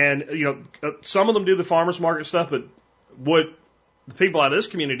awesome. And, some of them do the farmer's market stuff, but what the people out of this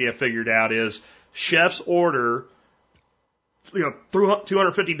community have figured out is chefs order,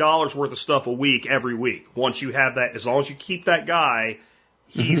 $250 worth of stuff a week every week. Once you have that, as long as you keep that guy,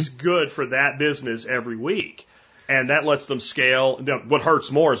 he's good for that business every week. And that lets them scale. What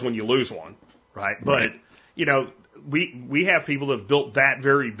hurts more is when you lose one, right? But, we have people that have built that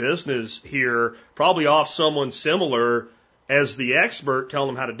very business here, probably off someone similar as the expert telling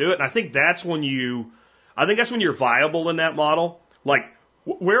them how to do it. And I think that's when you're viable in that model. Like,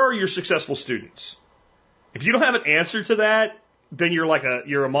 where are your successful students? If you don't have an answer to that, then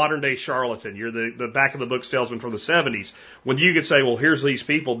you're a modern day charlatan. You're the back of the book salesman from the 70s. When you could say, well, here's these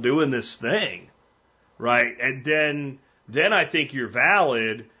people doing this thing. Right. And then I think you're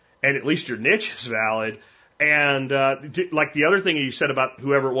valid, and at least your niche is valid. And like the other thing you said about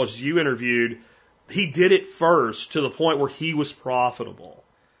whoever it was you interviewed, he did it first to the point where he was profitable.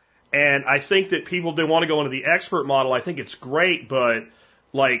 And I think that people didn't want to go into the expert model. I think it's great, but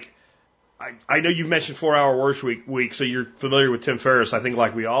like I know you've mentioned 4-hour work week, so you're familiar with Tim Ferriss, I think,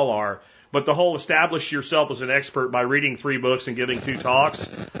 like we all are. But the whole establish yourself as an expert by reading 3 books and giving 2 talks,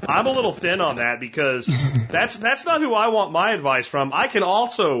 I'm a little thin on that because that's not who I want my advice from. I can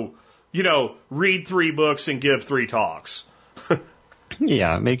also, read 3 books and give 3 talks.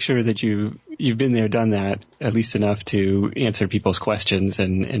 Yeah, make sure that you've been there, done that, at least enough to answer people's questions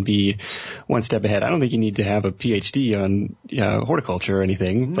and be one step ahead. I don't think you need to have a PhD on horticulture or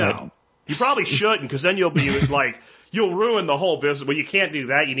anything, but You probably shouldn't, because then you'll be like, you'll ruin the whole business. Well, you can't do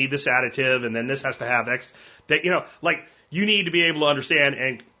that. You need this additive, and then this has to have X. That, like, you need to be able to understand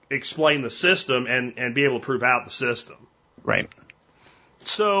and explain the system and be able to prove out the system. Right.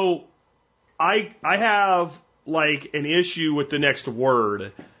 So I have like an issue with the next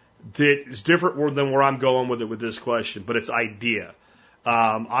word that is different than where I'm going with it with this question, but it's idea.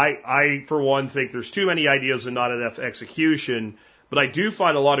 I, for one, think there's too many ideas and not enough execution, but I do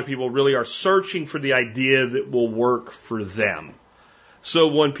find a lot of people really are searching for the idea that will work for them. So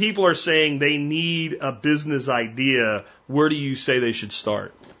when people are saying they need a business idea, where do you say they should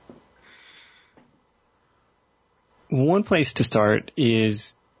start? One place to start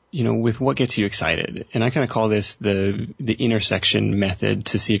is, with what gets you excited. And I kind of call this the intersection method,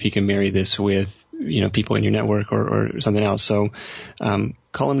 to see if you can marry this with, people in your network or something else. So,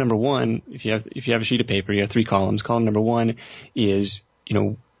 column number one, if you have a sheet of paper, you have 3 columns. Column number one is,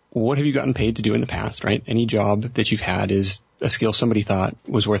 what have you gotten paid to do in the past, right? Any job that you've had is a skill somebody thought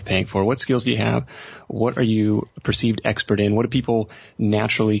was worth paying for. What skills do you have? What are you a perceived expert in? What do people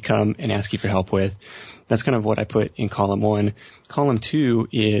naturally come and ask you for help with? That's kind of what I put in column 1. Column 2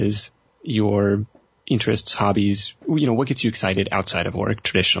 is your interests, hobbies, what gets you excited outside of work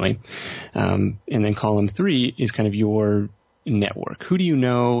traditionally. And then column 3 is kind of your network. Who do you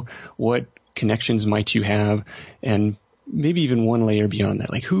know? What connections might you have? And maybe even one layer beyond that,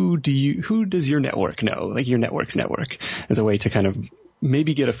 like who does your network know? Like your network's network, as a way to kind of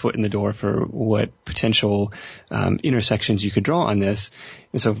maybe get a foot in the door for what potential intersections you could draw on this.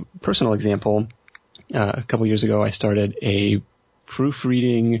 And so, personal example, a couple years ago, I started a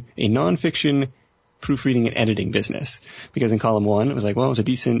nonfiction proofreading and editing business, because in column 1, it was like, well, I was a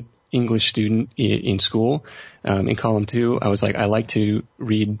decent English student in school. In column 2, I was like, I like to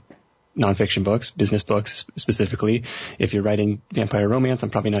read nonfiction books, business books specifically. If you're writing vampire romance, I'm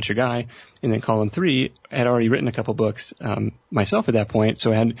probably not your guy. And then column 3, I had already written a couple books myself at that point,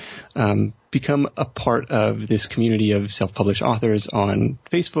 so I had become a part of this community of self-published authors on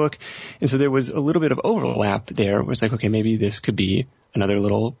Facebook. And so there was a little bit of overlap there. It was like, okay, maybe this could be another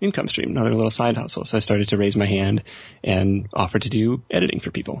little income stream, another little side hustle. So I started to raise my hand and offer to do editing for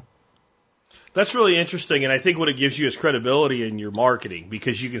people. That's really interesting, and I think what it gives you is credibility in your marketing,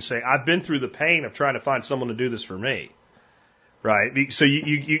 because you can say, I've been through the pain of trying to find someone to do this for me, right? So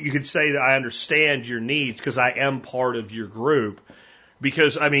you could say that I understand your needs because I am part of your group.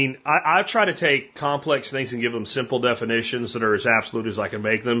 Because, I try to take complex things and give them simple definitions that are as absolute as I can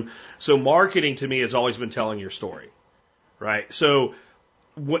make them. So marketing to me has always been telling your story, right? So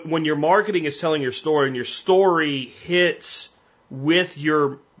when your marketing is telling your story and your story hits with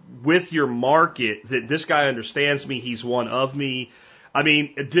your market, that this guy understands me, he's one of me.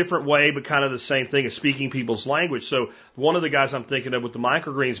 A different way, but kind of the same thing as speaking people's language. So one of the guys I'm thinking of with the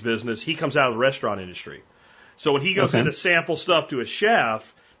microgreens business, he comes out of the restaurant industry. So when he goes in to sample stuff to a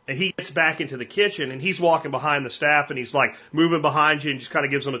chef, and he gets back into the kitchen, and he's walking behind the staff, and he's like moving behind you and just kind of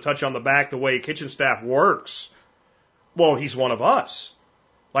gives them a touch on the back the way kitchen staff works. Well, he's one of us.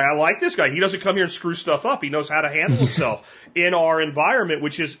 Like, I like this guy. He doesn't come here and screw stuff up. He knows how to handle himself in our environment,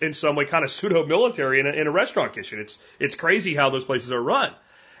 which is in some way kind of pseudo-military in a restaurant kitchen. It's crazy how those places are run.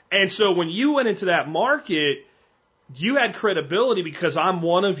 And so when you went into that market, you had credibility because I'm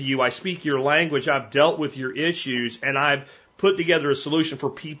one of you. I speak your language. I've dealt with your issues, and I've put together a solution for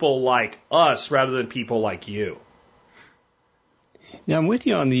people like us rather than people like you. Yeah, I'm with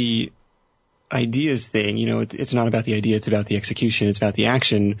you on the ideas thing. It's not about the idea, it's about the execution, it's about the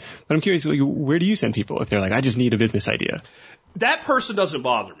action. But I'm curious, where do you send people if they're like, I just need a business idea? That person doesn't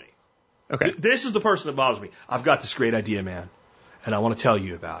bother me. Okay. This is the person that bothers me. I've got this great idea, man, and I want to tell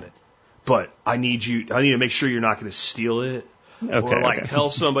you about it. But I need to make sure you're not going to steal it or tell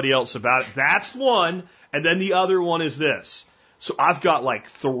somebody else about it. That's one. And then the other one is this. So I've got like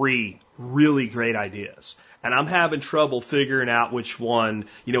 3 really great ideas, and I'm having trouble figuring out which one,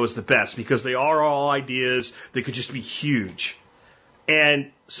 is the best, because they are all ideas that could just be huge.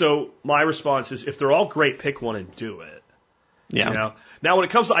 And so my response is, if they're all great, pick one and do it. Yeah. Now, when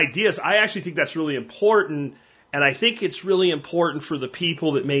it comes to ideas, I actually think that's really important. And I think it's really important for the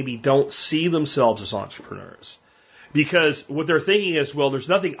people that maybe don't see themselves as entrepreneurs, because what they're thinking is, well, there's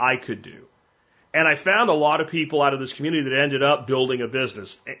nothing I could do. And I found a lot of people out of this community that ended up building a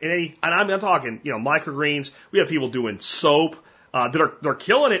business. And I'm talking, microgreens. We have people doing soap, they're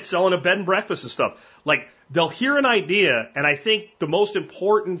killing it, selling a bed and breakfast and stuff. Like, they'll hear an idea. And I think the most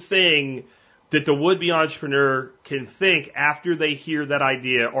important thing that the would-be entrepreneur can think after they hear that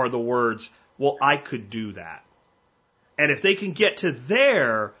idea are the words, well, I could do that. And if they can get to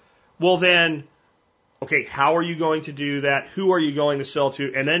there, well then, okay, how are you going to do that? Who are you going to sell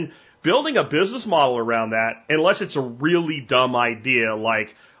to? And then building a business model around that, unless it's a really dumb idea,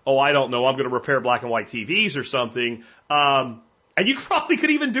 like, oh, I don't know, I'm going to repair black and white TVs or something. And you probably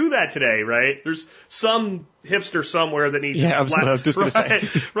could even do that today, right? There's some hipster somewhere that needs. Yeah, absolutely. I was just going to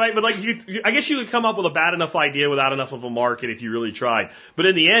say. Right, but like I guess you could come up with a bad enough idea without enough of a market if you really tried. But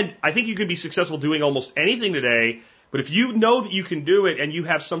in the end, I think you can be successful doing almost anything today. But if you know that you can do it and you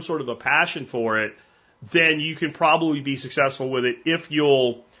have some sort of a passion for it, then you can probably be successful with it if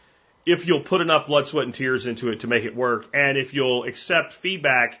you'll put enough blood, sweat, and tears into it to make it work, and if you'll accept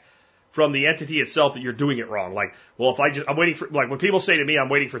feedback from the entity itself that you're doing it wrong. Like, well, I'm waiting for, like, when people say to me, I'm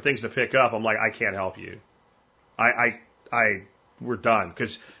waiting for things to pick up, I'm like, I can't help you. We're done.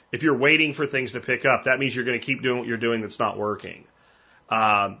 Because if you're waiting for things to pick up, that means you're going to keep doing what you're doing that's not working.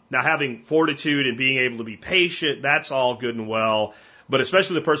 Now, having fortitude and being able to be patient, that's all good and well. But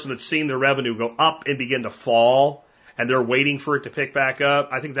especially the person that's seen their revenue go up and begin to fall, and they're waiting for it to pick back up,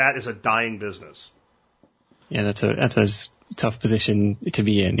 I think that is a dying business. Yeah, that's a tough position to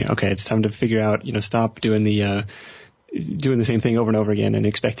be in. Okay, it's time to figure out, stop doing the same thing over and over again and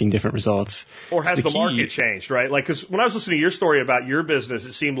expecting different results. Or has the market changed, right? Like, because when I was listening to your story about your business,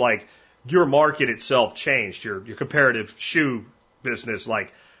 it seemed like your market itself changed, your comparative shoe business.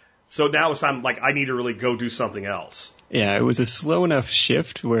 Like, so now it's time, like, I need to really go do something else. Yeah, it was a slow enough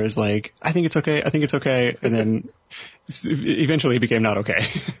shift, whereas like, I think it's okay, and then eventually it became not okay.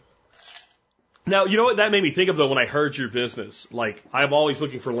 Now, you know what that made me think of, though, when I heard your business? Like, I'm always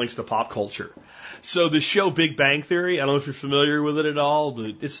looking for links to pop culture. So the show Big Bang Theory, I don't know if you're familiar with it at all,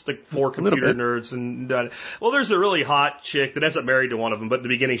 but it's like 4 computer nerds. And well, there's a really hot chick that ends up married to one of them, but in the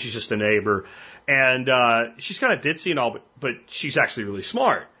beginning she's just a neighbor. And she's kind of ditzy and all, but she's actually really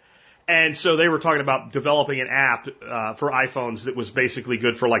smart. And so they were talking about developing an app for iPhones that was basically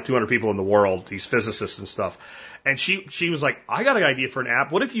good for like 200 people in the world, these physicists and stuff. And she was like, I got an idea for an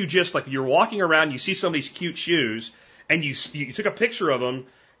app. What if you just, like, you're walking around, you see somebody's cute shoes, and you took a picture of them,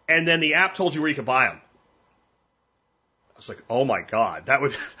 and then the app told you where you could buy them. I was like, oh my God,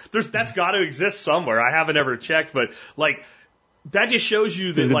 that's got to exist somewhere. I haven't ever checked, but like, that just shows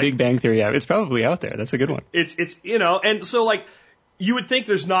you that, the like, Big Bang Theory app, it's probably out there. That's a good one. It's and so like, you would think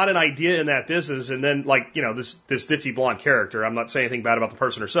there's not an idea in that business, and then, like, this ditzy blonde character, I'm not saying anything bad about the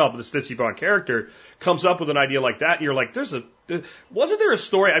person herself, but this ditzy blonde character comes up with an idea like that, and you're like, wasn't there a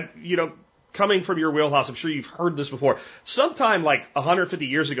story, coming from your wheelhouse, I'm sure you've heard this before, sometime like 150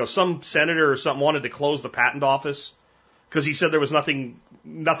 years ago, some senator or something wanted to close the patent office because he said there was nothing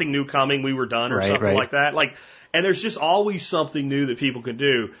new coming, we were done, or something like that. Like, and there's just always something new that people can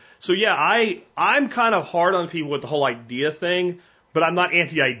do. So yeah, I'm kind of hard on people with the whole idea thing, but I'm not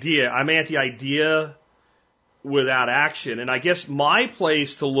anti-idea. I'm anti-idea without action. And I guess my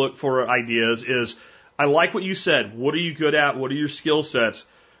place to look for ideas is, I like what you said. What are you good at? What are your skill sets?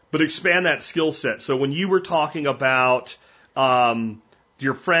 But expand that skill set. So when you were talking about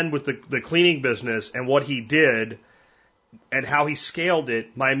your friend with the cleaning business and what he did and how he scaled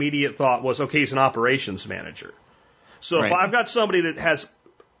it, my immediate thought was, okay, he's an operations manager. So if I've got somebody that has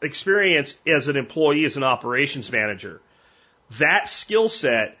experience as an employee, as an operations manager, that skill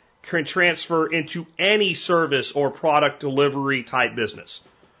set can transfer into any service or product delivery type business.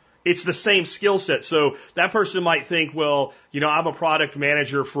 It's the same skill set. So that person might think, well, I'm a product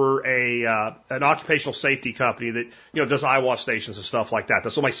manager for an occupational safety company that, does eyewash stations and stuff like that.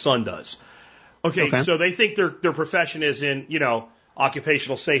 That's what my son does. Okay. So they think their profession is in,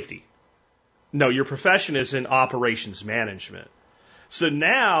 occupational safety. No, your profession is in operations management. So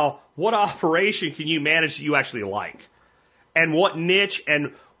now, what operation can you manage that you actually like? And what niche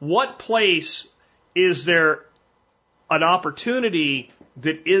and what place is there an opportunity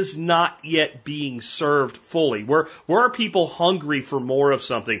that is not yet being served fully? Where are people hungry for more of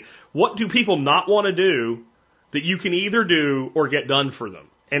something? What do people not want to do that you can either do or get done for them?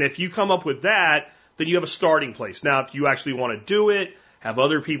 And if you come up with that, then you have a starting place. Now, if you actually want to do it, have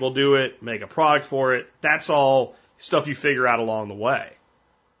other people do it, make a product for it, that's all stuff you figure out along the way.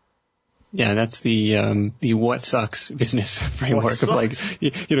 Yeah, that's the what sucks business framework of like,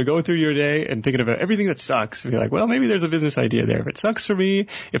 going through your day and thinking about everything that sucks and be like, well, maybe there's a business idea there. If it sucks for me,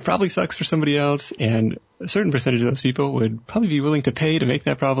 it probably sucks for somebody else. And a certain percentage of those people would probably be willing to pay to make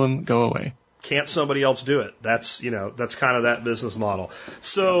that problem go away. Can't somebody else do it? That's kind of that business model.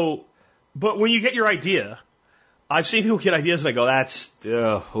 So, but when you get your idea, I've seen people get ideas and I go,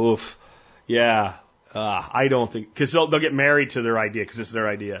 I don't think, because they'll get married to their idea because it's their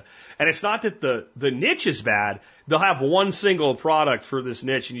idea. And it's not that the niche is bad. They'll have one single product for this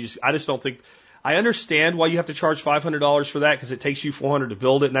niche, and I just don't think. I understand why you have to charge $500 for that because it takes you $400 to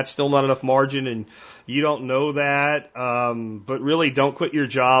build it, and that's still not enough margin, and you don't know that. But really, don't quit your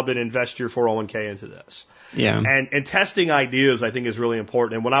job and invest your 401k into this. Yeah. And testing ideas, I think, is really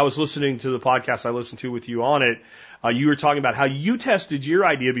important. And when I was listening to the podcast I listened to with you on it, you were talking about how you tested your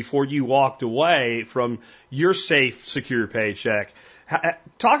idea before you walked away from your safe, secure paycheck.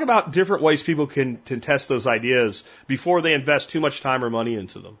 Talk about different ways people can test those ideas before they invest too much time or money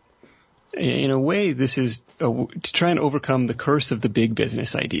into them. In a way, this is to try and overcome the curse of the big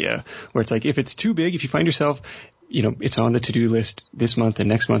business idea, where it's like, if it's too big, if you find yourself, it's on the to-do list this month and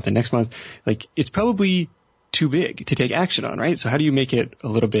next month and next month, like, it's probably too big to take action on, right? So how do you make it a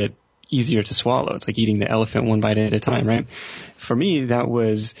little bit easier to swallow? It's like eating the elephant one bite at a time, right? For me, that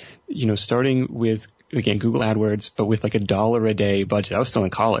was, starting with, again, Google AdWords, but with like $1 a day budget. I was still in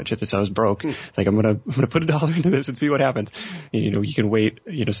college at this. I was broke. It's like, I'm going to put $1 into this and see what happens. You can wait,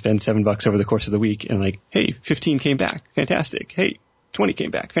 spend $7 over the course of the week and like, hey, 15 came back. Fantastic. Hey, 20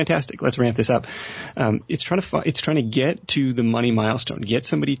 came back. Fantastic. Let's ramp this up. It's trying to get to the money milestone, get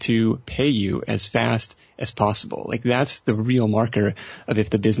somebody to pay you as fast as possible. Like, that's the real marker of if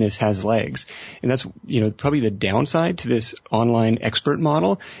the business has legs. And that's, probably the downside to this online expert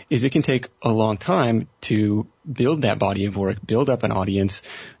model is it can take a long time to build that body of work, build up an audience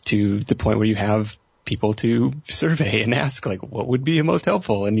to the point where you have people to survey and ask, like, what would be most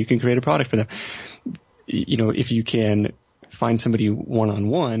helpful? And you can create a product for them. If you can find somebody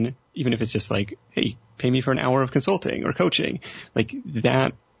one-on-one, even if it's just like, hey, pay me for an hour of consulting or coaching, like,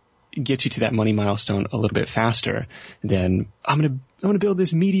 that gets you to that money milestone a little bit faster than I'm gonna build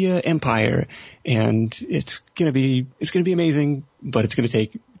this media empire and it's gonna be amazing, but it's gonna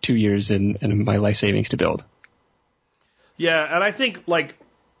take 2 years and my life savings to build. Yeah, and I think, like,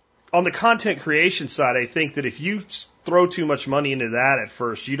 on the content creation side, I think that if you throw too much money into that at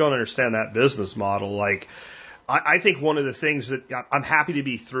first, you don't understand that business model. Like, I think one of the things that I'm happy to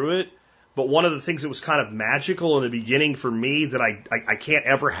be through it, but one of the things that was kind of magical in the beginning for me that I can't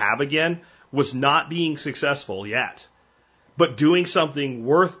ever have again was not being successful yet, but doing something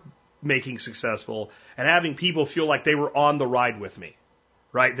worth making successful and having people feel like they were on the ride with me,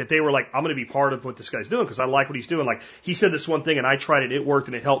 right? That they were like, I'm going to be part of what this guy's doing because I like what he's doing. Like, he said this one thing and I tried it, it worked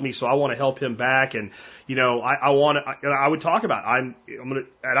and it helped me, so I want to help him back. And I would talk about and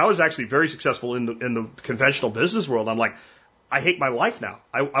I was actually very successful in the conventional business world. I'm like, I hate my life now.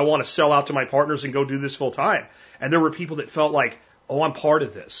 I want to sell out to my partners and go do this full time. And there were people that felt like, oh, I'm part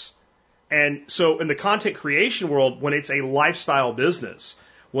of this. And so in the content creation world, when it's a lifestyle business,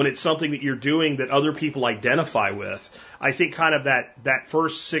 when it's something that you're doing that other people identify with, I think kind of that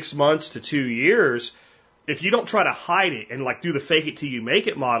first 6 months to 2 years, if you don't try to hide it and like do the fake it till you make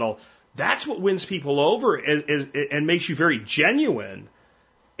it model, that's what wins people over and makes you very genuine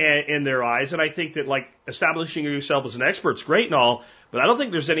in their eyes. And I think that, like, establishing yourself as an expert is great and all, but I don't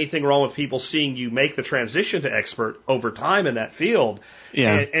think there's anything wrong with people seeing you make the transition to expert over time in that field.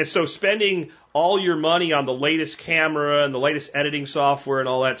 Yeah. And so spending all your money on the latest camera and the latest editing software and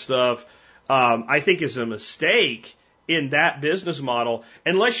all that stuff, I think is a mistake in that business model,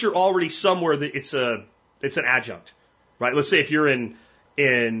 unless you're already somewhere that it's an adjunct, right? Let's say if you're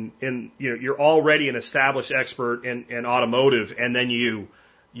you're already an established expert in automotive, and then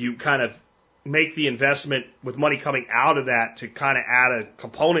you kind of make the investment with money coming out of that to kind of add a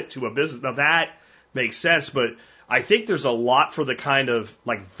component to a business. Now that makes sense, but I think there's a lot for the kind of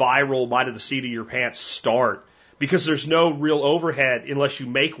like viral bite of the seat of your pants start, because there's no real overhead unless you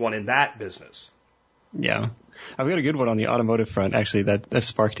make one in that business. Yeah. I've got a good one on the automotive front, actually, that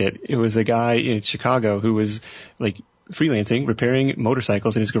sparked it. It was a guy in Chicago who was like freelancing, repairing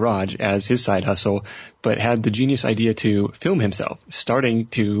motorcycles in his garage as his side hustle, but had the genius idea to film himself starting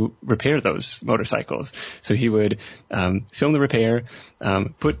to repair those motorcycles. So he would film the repair,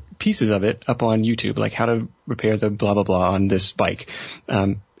 put pieces of it up on YouTube, like how to repair the blah, blah, blah on this bike.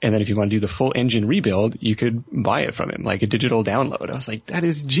 And then if you want to do the full engine rebuild, you could buy it from him, like a digital download. I was like, that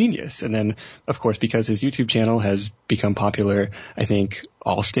is genius. And then, of course, because his YouTube channel has become popular, I think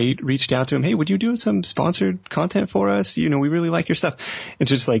Allstate reached out to him. Hey, would you do some sponsored content for us? We really like your stuff. It's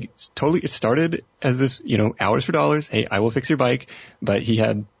just like totally, it started as this, hours for dollars. Hey, I will fix your bike. But he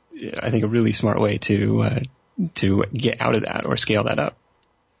had, I think, a really smart way to get out of that or scale that up.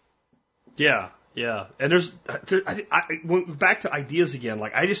 Yeah. Yeah, and went back to ideas again.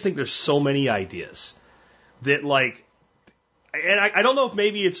 Like, I just think there's so many ideas that, like, and I don't know if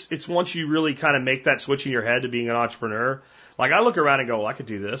maybe it's once you really kind of make that switch in your head to being an entrepreneur. Like, I look around and go, well, I could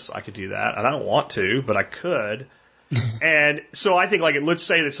do this, I could do that, and I don't want to, but I could. And so I think, like, let's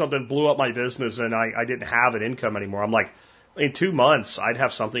say that something blew up my business and I didn't have an income anymore. I'm like, in 2 months, I'd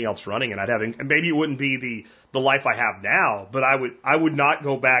have something else running, and and maybe it wouldn't be the life I have now, but I would not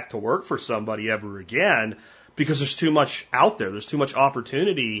go back to work for somebody ever again because there's too much out there. There's too much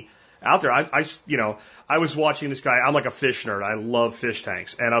opportunity out there. I was watching this guy. I'm like a fish nerd. I love fish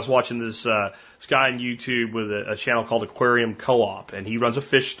tanks, and I was watching this guy on YouTube with a channel called Aquarium Co-op, and he runs a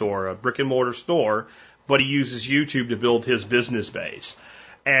fish store, a brick and mortar store, but he uses YouTube to build his business base.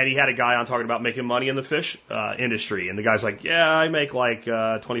 And he had a guy on talking about making money in the fish industry. And the guy's like, yeah, I make like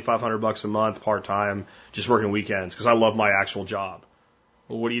 $2,500 a month part-time just working weekends because I love my actual job.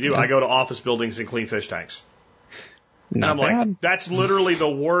 Well, what do you do? I go to office buildings and clean fish tanks. And I'm like, that's literally the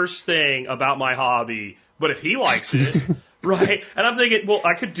worst thing about my hobby. But if he likes it, right? And I'm thinking, well,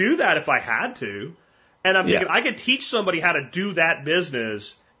 I could do that if I had to. And I'm thinking, I could teach somebody how to do that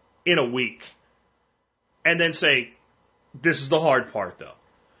business in a week. And then say, this is the hard part, though.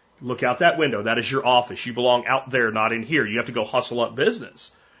 Look out that window. That is your office. You belong out there, not in here. You have to go hustle up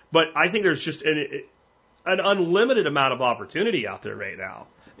business. But I think there's just an unlimited amount of opportunity out there right now,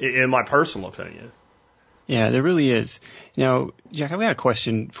 in my personal opinion. Yeah, there really is. Now, Jack, I've got a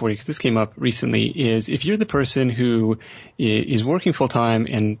question for you because this came up recently is if you're the person who is working full time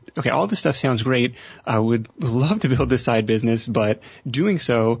and, okay, all this stuff sounds great. I would love to build this side business, but doing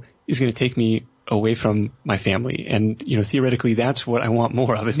so is going to take me away from my family. And, you know, theoretically, that's what I want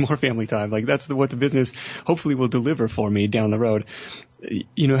more of is more family time. Like that's what the business hopefully will deliver for me down the road.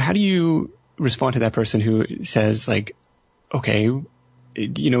 You know, how do you respond to that person who says like, okay,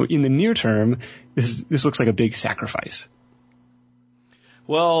 you know, in the near term, this looks like a big sacrifice?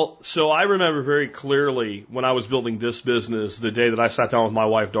 Well, so I remember very clearly when I was building this business, the day that I sat down with my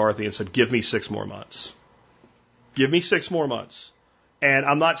wife, Dorothy, and said, give me 6 more months. Give me 6 more months. And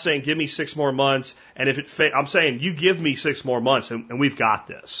I'm not saying give me 6 more months, and if it I'm saying you give me 6 more months, and we've got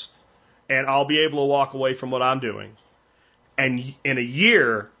this. And I'll be able to walk away from what I'm doing. And in a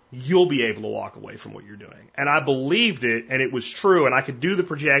year, you'll be able to walk away from what you're doing. And I believed it, and it was true, and I could do the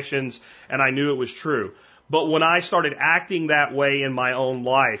projections, and I knew it was true. But when I started acting that way in my own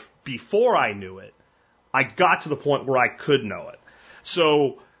life before I knew it, I got to the point where I could know it.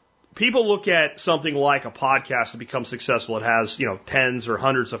 So people look at something like a podcast to become successful. It has, you know, tens or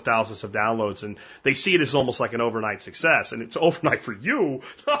hundreds of thousands of downloads, and they see it as almost like an overnight success. And it's overnight for you,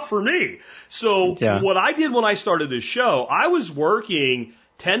 not for me. So what I did when I started this show, I was working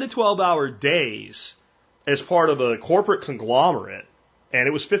 10 to 12-hour days as part of a corporate conglomerate, and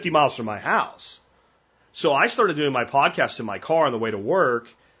it was 50 miles from my house. So I started doing my podcast in my car on the way to work,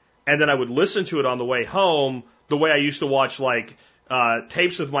 and then I would listen to it on the way home the way I used to watch, like,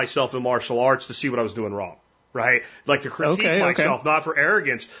 tapes of myself in martial arts to see what I was doing wrong, right? Like to critique myself, not for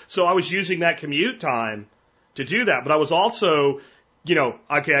arrogance. So I was using that commute time to do that. But I was also, you know,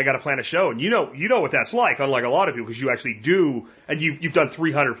 okay, I got to plan a show. And you know what that's like, unlike a lot of people, because you actually do, and you've done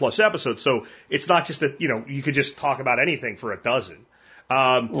 300 plus episodes. So it's not just that, you know, you could just talk about anything for a dozen. So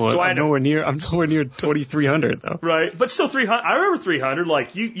I'm nowhere near 2,300 though. Right. But still 300. I remember 300.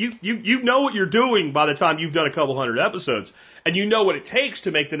 Like you know what you're doing by the time you've done a couple hundred episodes, and you know what it takes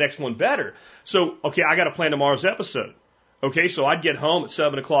to make the next one better. So, okay, I got to plan tomorrow's episode. Okay. So I'd get home at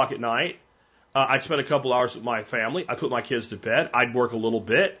 7:00 at night. I'd spend a couple hours with my family. I'd put my kids to bed. I'd work a little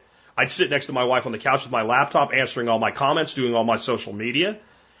bit. I'd sit next to my wife on the couch with my laptop, answering all my comments, doing all my social media.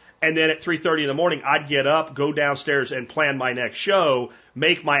 And then at 3:30 in the morning, I'd get up, go downstairs and plan my next show,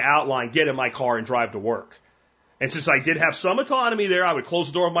 make my outline, get in my car and drive to work. And since I did have some autonomy there, I would close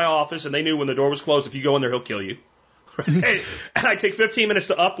the door of my office, and they knew when the door was closed, if you go in there, he'll kill you. Right? And I'd take 15 minutes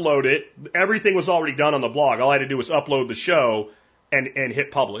to upload it. Everything was already done on the blog. All I had to do was upload the show and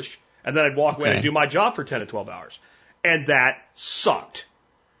hit publish. And then I'd walk away and do my job for 10 to 12 hours. And that sucked.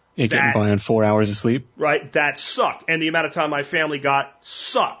 Yeah, getting by on 4 hours of sleep. Right, that sucked. And the amount of time my family got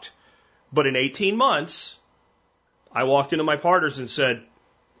sucked. But in 18 months, I walked into my partners and said,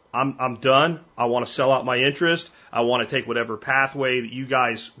 I'm done. I want to sell out my interest. I want to take whatever pathway that you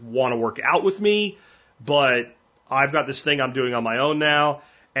guys want to work out with me. But I've got this thing I'm doing on my own now.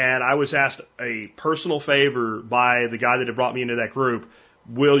 And I was asked a personal favor by the guy that had brought me into that group.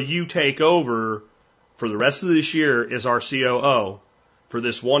 Will you take over for the rest of this year as our COO for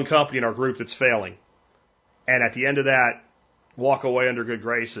this one company in our group that's failing? And at the end of that, walk away under good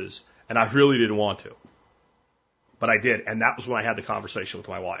graces. And I really didn't want to. But I did. And that was when I had the conversation with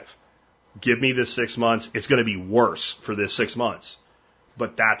my wife. Give me this 6 months. It's going to be worse for this 6 months.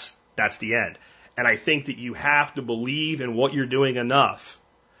 But that's the end. And I think that you have to believe in what you're doing enough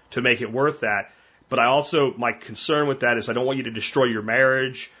to make it worth that. But I also, my concern with that is I don't want you to destroy your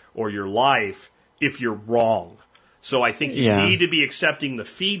marriage or your life if you're wrong. So I think you need to be accepting the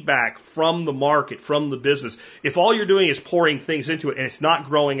feedback from the market, from the business. If all you're doing is pouring things into it and it's not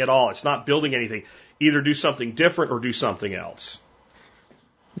growing at all, it's not building anything, either do something different or do something else.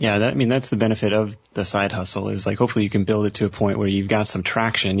 Yeah, that's the benefit of the side hustle is like hopefully you can build it to a point where you've got some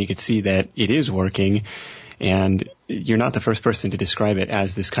traction. You can see that it is working, and you're not the first person to describe it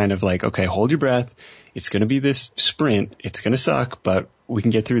as this kind of like, okay, hold your breath. It's going to be this sprint. It's going to suck, but we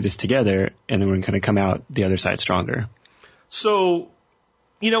can get through this together, and then we're going to come out the other side stronger. So,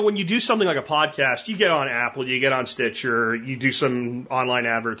 when you do something like a podcast, you get on Apple, you get on Stitcher, you do some online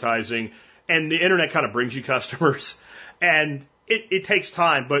advertising, and the internet kind of brings you customers. And it takes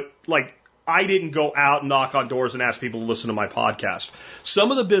time, but like I didn't go out and knock on doors and ask people to listen to my podcast. Some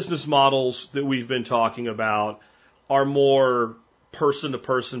of the business models that we've been talking about are more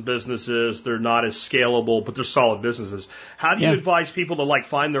person-to-person businesses. They're not as scalable, but they're solid businesses. How do you advise people to like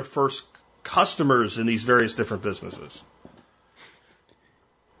find their first customers in these various different businesses?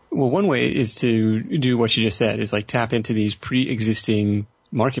 Well, one way is to do what you just said, is like tap into these pre-existing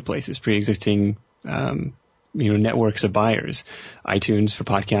marketplaces, pre-existing networks of buyers. iTunes for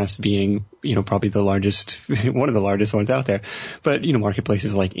podcasts being, probably the largest, one of the largest ones out there. But,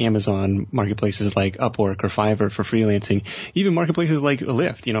 marketplaces like Amazon, marketplaces like Upwork or Fiverr for freelancing, even marketplaces like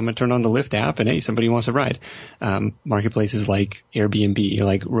Lyft. I'm going to turn on the Lyft app and hey, somebody wants a ride. Marketplaces like Airbnb,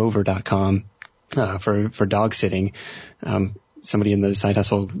 like Rover.com, for dog sitting. Somebody in the side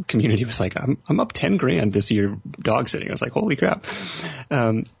hustle community was like, I'm up 10 grand this year dog sitting. I was like, holy crap.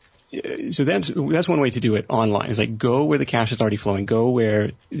 So that's one way to do it online. Is like go where the cash is already flowing. Go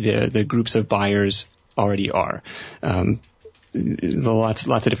where the groups of buyers already are. There's lots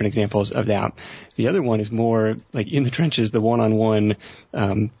of different examples of that. The other one is more like in the trenches, the one-on-one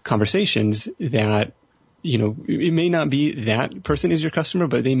conversations that it may not be that person is your customer,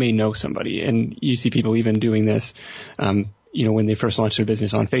 but they may know somebody. And you see people even doing this. When they first launched their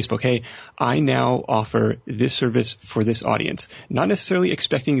business on Facebook, hey, I now offer this service for this audience. Not necessarily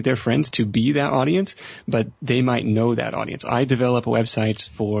expecting their friends to be that audience, but they might know that audience. I develop websites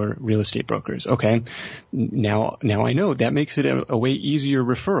for real estate brokers. Okay. Now I know that makes it a way easier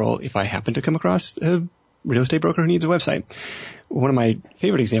referral if I happen to come across a real estate broker who needs a website. One of my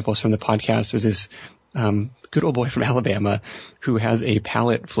favorite examples from the podcast was this good old boy from Alabama who has a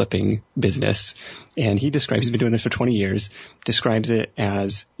pallet flipping business. And he's been doing this for 20 years, describes it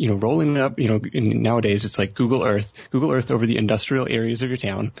as, rolling up, nowadays it's like Google Earth over the industrial areas of your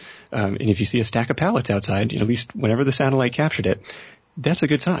town. And if you see a stack of pallets outside, at least whenever the satellite captured it, that's a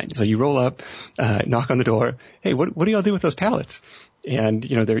good sign. So you roll up, knock on the door. Hey, what do y'all do with those pallets? And,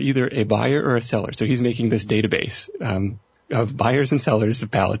 they're either a buyer or a seller. So he's making this database, of buyers and sellers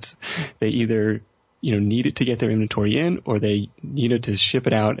of pallets. They either need it to get their inventory in, or they need it to ship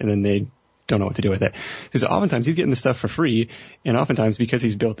it out, and then they don't know what to do with it. Because oftentimes he's getting the stuff for free, and oftentimes because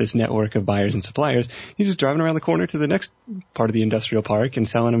he's built this network of buyers and suppliers, he's just driving around the corner to the next part of the industrial park and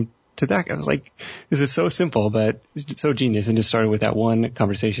selling them to that. I was like, this is so simple, but it's so genius. And just started with that one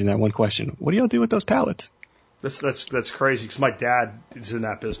conversation, that one question. What do y'all do with those pallets? That's crazy because my dad is in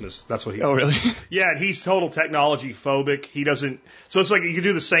that business. That's what he. Oh, really? Yeah, and he's total technology phobic. He doesn't. So it's like you can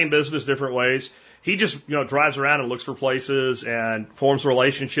do the same business different ways. He just drives around and looks for places and forms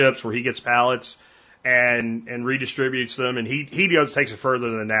relationships where he gets pallets and redistributes them. And he takes it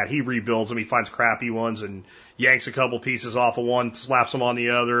further than that. He rebuilds them. He finds crappy ones and yanks a couple pieces off of one, slaps them on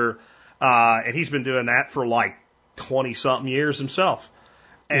the other. And he's been doing that for like 20 something years himself.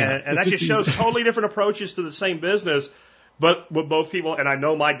 And that just shows totally different approaches to the same business, but with both people. And I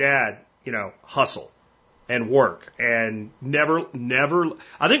know my dad, hustle and work and never.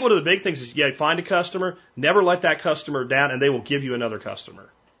 I think one of the big things is, find a customer, never let that customer down, and they will give you another customer.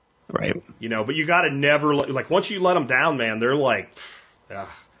 Right. But you got to never once you let them down, man, they're like,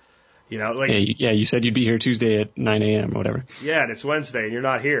 you said you'd be here Tuesday at 9 a.m. or whatever. Yeah, and it's Wednesday and you're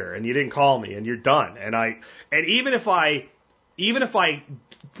not here and you didn't call me and you're done. And even if I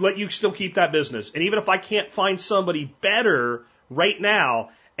let you still keep that business, and even if I can't find somebody better right now,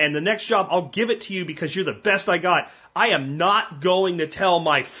 and the next job I'll give it to you because you're the best I got, I am not going to tell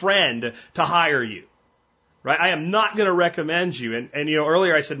my friend to hire you. Right? I am not going to recommend you. And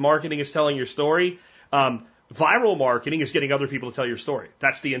earlier I said marketing is telling your story. Viral marketing is getting other people to tell your story.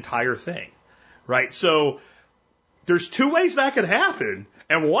 That's the entire thing. Right? So there's two ways that could happen,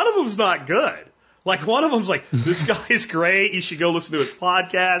 and one of them's not good. Like one of them's like, this guy's great. You should go listen to his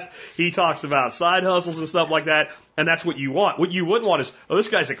podcast. He talks about side hustles and stuff like that. And that's what you want. What you wouldn't want is, oh, this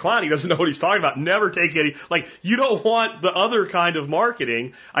guy's a clown. He doesn't know what he's talking about. Never take any, like, you don't want the other kind of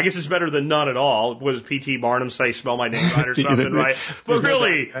marketing. I guess it's better than none at all. What does P.T. Barnum say? Spell my name right or something, right? But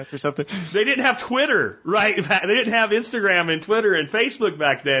really, or something. They didn't have Twitter, right? They didn't have Instagram and Twitter and Facebook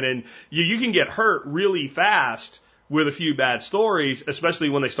back then. And you can get hurt really fast with a few bad stories, especially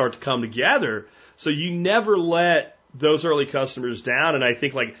when they start to come together. So you never let those early customers down. And I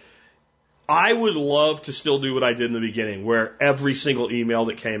think, like, I would love to still do what I did in the beginning, where every single email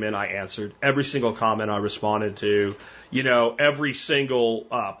that came in, I answered. Every single comment I responded to. You know, every single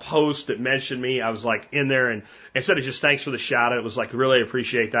post that mentioned me, I was like in there, and instead of just thanks for the shout out, it was like, really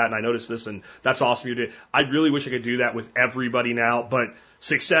appreciate that, and I noticed this, and that's awesome you did. I really wish I could do that with everybody now, but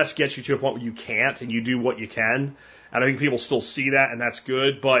success gets you to a point where you can't, and you do what you can. And I think people still see that, and that's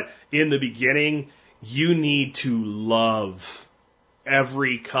good. But in the beginning, you need to love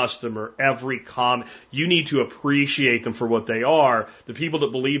every customer, every comment. You need to appreciate them for what they are, the people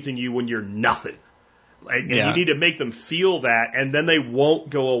that believed in you when you're nothing. And you need to make them feel that, and then they won't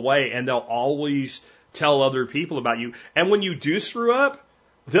go away, and they'll always tell other people about you. And when you do screw up,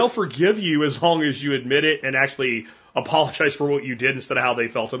 they'll forgive you as long as you admit it and actually apologize for what you did instead of how they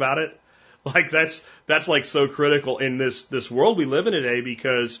felt about it. Like that's like so critical in this world we live in today,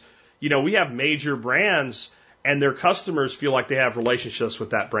 because, you know, we have major brands and their customers feel like they have relationships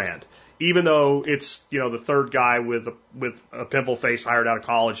with that brand, even though it's, you know, the third guy with a pimple face hired out of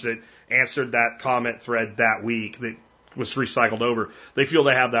college that answered that comment thread that week that was recycled over. They feel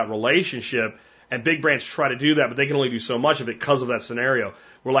they have that relationship, and big brands try to do that, but they can only do so much of it because of that scenario.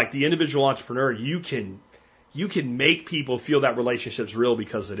 Where, like, the individual entrepreneur, you can make people feel that relationship's real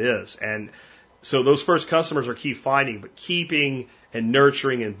because it is. And so those first customers are key finding, but keeping and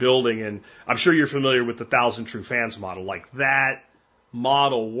nurturing and building. And I'm sure you're familiar with the 1,000 True Fans model. Like, that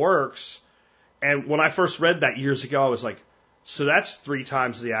model works. And when I first read that years ago, I was like, so that's 3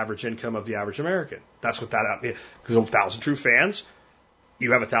 times the average income of the average American. That's what that is. Because 1,000 True Fans,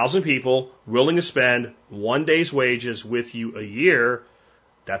 you have 1,000 people willing to spend 1 day's wages with you a year.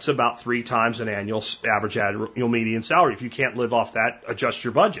 That's about 3 times an average annual median salary. If you can't live off that, adjust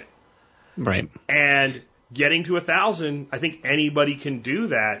your budget. Right. And getting to 1,000, I think anybody can do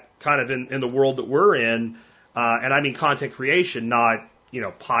that kind of in the world that we're in. And I mean content creation, not, you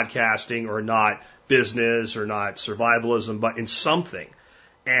know, podcasting or not business or not survivalism, but in something.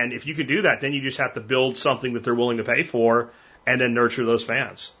 And if you can do that, then you just have to build something that they're willing to pay for and then nurture those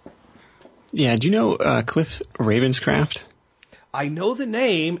fans. Yeah. Do you know Cliff Ravenscraft? I know the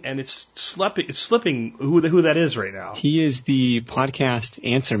name, and it's slipping who that is right now. He is the podcast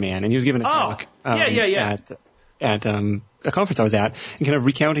answer man, and he was giving a talk at a conference I was at, and kind of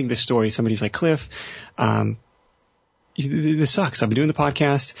recounting the story. Somebody's like, Cliff, this sucks. I've been doing the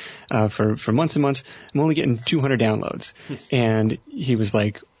podcast for months and months. I'm only getting 200 downloads. And he was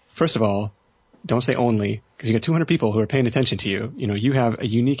like, first of all, don't say only, because you got 200 people who are paying attention to you. You know, you have a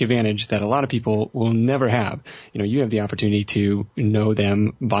unique advantage that a lot of people will never have. You know, you have the opportunity to know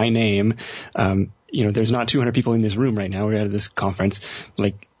them by name. You know, there's not 200 people in this room right now. We're at this conference.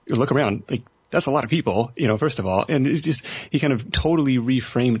 Like, look around. Like, that's a lot of people, you know, first of all. And it's just, he kind of totally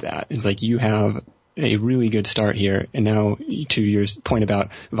reframed that. It's like, you have a really good start here. And now, to your point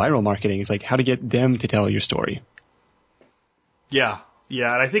about viral marketing, it's like how to get them to tell your story. Yeah.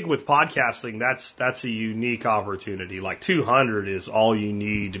 Yeah, and I think with podcasting, that's a unique opportunity. Like 200 is all you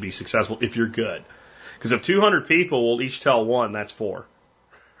need to be successful if you're good. Because if 200 people will each tell one, that's 4.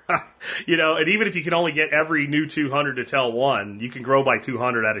 You know, and even if you can only get every new 200 to tell one, you can grow by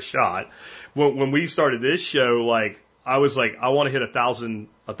 200 at a shot. When we started this show, like, I was like, I want to hit 1,000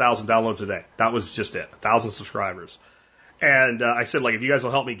 downloads a day. That was just it, 1,000 subscribers. And I said, like, if you guys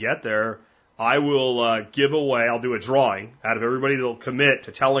will help me get there, I will give away, I'll do a drawing out of everybody that will commit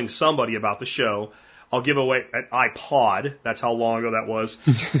to telling somebody about the show. I'll give away an iPod, that's how long ago that was,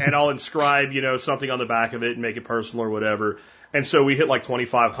 and I'll inscribe, you know, something on the back of it and make it personal or whatever. And so we hit like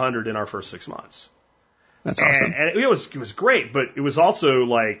 2,500 in our first 6 months. That's awesome. And it was great, but it was also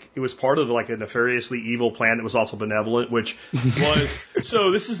like, it was part of like a nefariously evil plan that was also benevolent, which was, so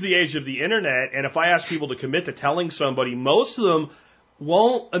this is the age of the internet, and if I ask people to commit to telling somebody, most of them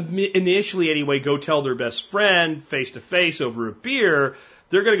won't initially anyway go tell their best friend face to face over a beer.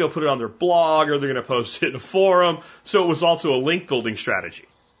 They're going to go put it on their blog, or they're going to post it in a forum. So it was also a link building strategy.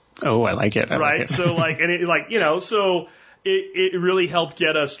 Oh, I like it. Right. So like, and it like, you know, so it really helped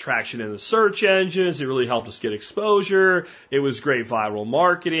get us traction in the search engines. It really helped us get exposure. It was great viral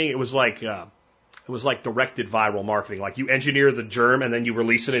marketing. It was like, it was like directed viral marketing. Like you engineer the germ and then you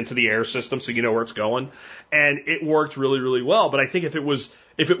release it into the air system so you know where it's going. And it worked really, really well. But I think if it was,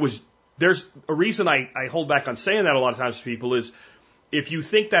 there's a reason I hold back on saying that a lot of times to people is if you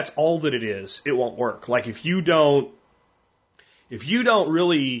think that's all that it is, it won't work. Like if you don't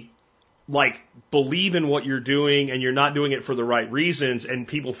really like believe in what you're doing and you're not doing it for the right reasons and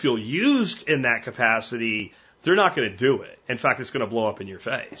people feel used in that capacity, they're not going to do it. In fact, it's going to blow up in your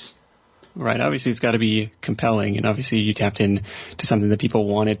face. Right. Obviously, it's got to be compelling, and obviously you tapped in to something that people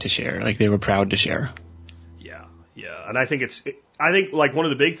wanted to share, like they were proud to share. Yeah, and I think I think like one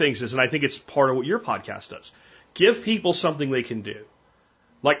of the big things is, and I think it's part of what your podcast does, give people something they can do.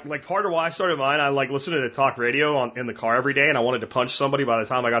 Like part of why I started mine, I like listening to talk radio in the car every day, and I wanted to punch somebody by the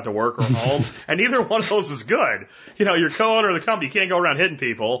time I got to work or home, and neither one of those is good. You know, you're co-owner of the company, you can't go around hitting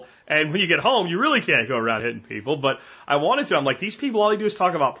people, and when you get home, you really can't go around hitting people, but I wanted to. I'm like, these people, all they do is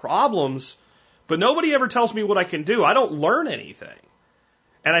talk about problems, but nobody ever tells me what I can do. I don't learn anything.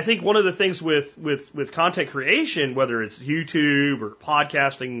 And I think one of the things with content creation, whether it's YouTube or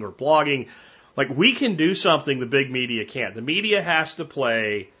podcasting or blogging, like we can do something the big media can't. The media has to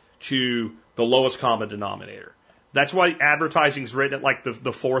play to the lowest common denominator. That's why advertising is written at like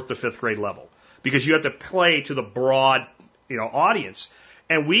the fourth to fifth grade level, because you have to play to the broad, audience.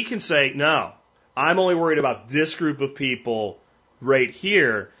 And we can say, no, I'm only worried about this group of people right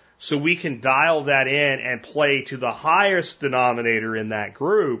here. So we can dial that in and play to the highest denominator in that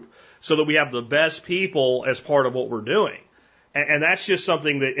group so that we have the best people as part of what we're doing. And that's just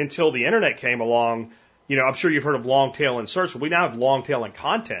something that until the internet came along, I'm sure you've heard of long tail in search, but we now have long tail in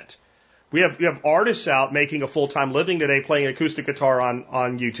content. We have artists out making a full-time living today playing acoustic guitar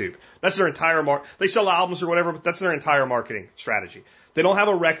on YouTube. That's their entire they sell albums or whatever, but that's their entire marketing strategy. They don't have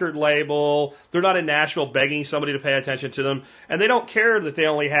a record label. They're not in Nashville begging somebody to pay attention to them. And they don't care that they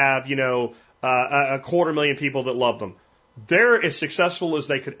only have, a 250,000 people that love them. They're as successful as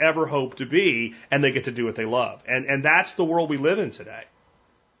they could ever hope to be, and they get to do what they love. And that's the world we live in today.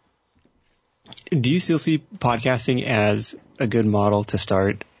 Do you still see podcasting as a good model to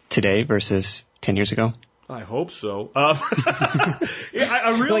start today versus 10 years ago? I hope so.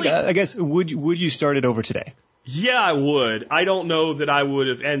 I really... I guess, would you start it over today? Yeah, I would. I don't know that I would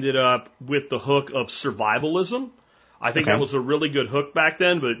have ended up with the hook of survivalism. I think that was a really good hook back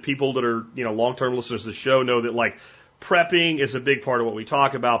then, but people that are, long-term listeners to the show know that, like, prepping is a big part of what we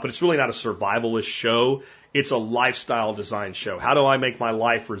talk about, but it's really not a survivalist show. It's a lifestyle design show. How do I make my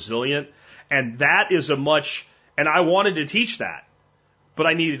life resilient? And that is and I wanted to teach that, but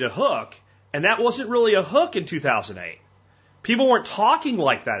I needed a hook, and that wasn't really a hook in 2008. People weren't talking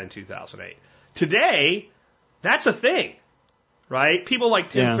like that in 2008. Today, that's a thing, right? People like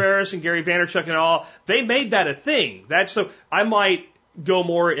Tim Ferriss and Gary Vaynerchuk and all, they made that a thing. I might go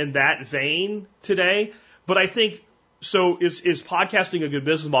more in that vein today, but I think, so is podcasting a good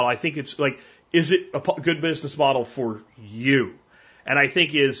business model? I think it's like, is it a good business model for you? And I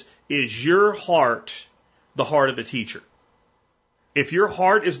think is your heart the heart of a teacher? If your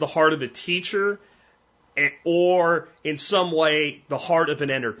heart is the heart of a teacher, or in some way the heart of an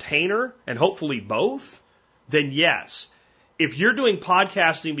entertainer, and hopefully both, then yes. If you're doing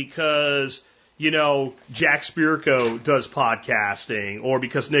podcasting because, Jack Spirko does podcasting, or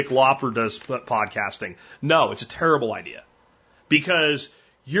because Nick Loper does podcasting, no, it's a terrible idea. Because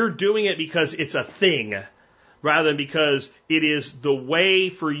you're doing it because it's a thing, rather than because it is the way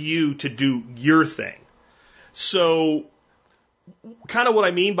for you to do your thing. So, kind of what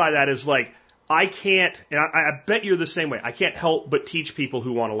I mean by that is like, I can't, and I bet you're the same way, I can't help but teach people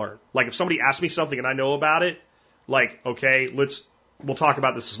who want to learn. Like if somebody asks me something and I know about it, like, okay, we'll talk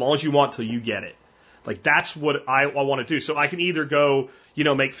about this as long as you want till you get it. Like that's what I want to do. So I can either go,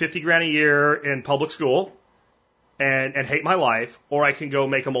 make $50,000 a year in public school and hate my life, or I can go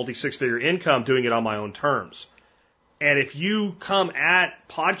make a multi-six-figure income doing it on my own terms. And if you come at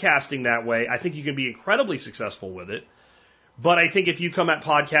podcasting that way, I think you can be incredibly successful with it. But I think if you come at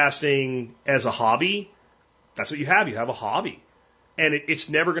podcasting as a hobby, that's what you have. You have a hobby. And it's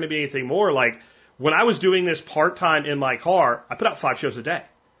never going to be anything more. Like when I was doing this part-time in my car, I put out 5 shows a day.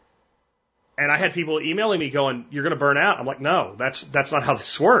 And I had people emailing me going, you're going to burn out. I'm like, no, that's not how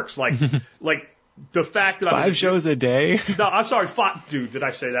this works. Like the fact that 5 shows a day? No, I'm sorry. Dude, did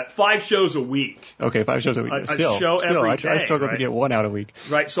I say that? 5 shows a week. Okay, 5 shows a week. Still, every day, I struggle right? to get 1 out a week.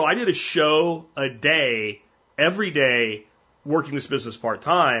 Right. So I did a show a day, every day, working this business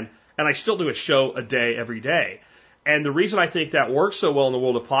part-time, and I still do a show a day every day. And the reason I think that works so well in the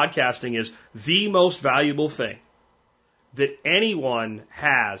world of podcasting is the most valuable thing that anyone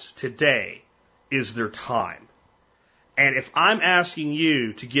has today is their time. And if I'm asking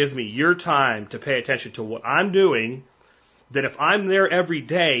you to give me your time to pay attention to what I'm doing, then if I'm there every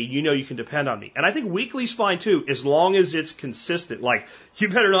day, you know you can depend on me. And I think weekly's fine too, as long as it's consistent. Like, you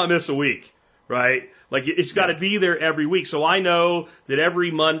better not miss a week, right? Like, it's got to be there every week. So I know that every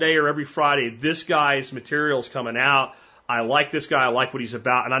Monday or every Friday, this guy's material's coming out. I like this guy. I like what he's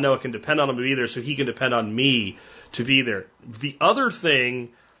about. And I know I can depend on him to be there, so he can depend on me to be there. The other thing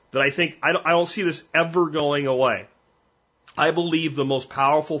that I think, I don't see this ever going away. I believe the most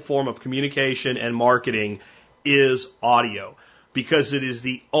powerful form of communication and marketing is audio, because it is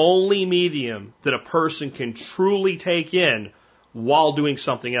the only medium that a person can truly take in while doing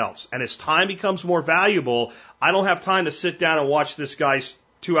something else. And as time becomes more valuable, I don't have time to sit down and watch this guy's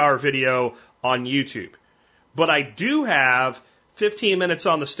 2-hour video on YouTube. But I do have 15 minutes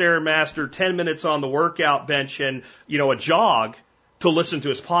on the Stairmaster, 10 minutes on the workout bench, and, a jog to listen to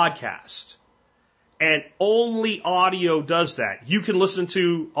his podcast. And only audio does that. You can listen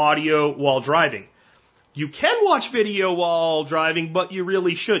to audio while driving. You can watch video while driving, but you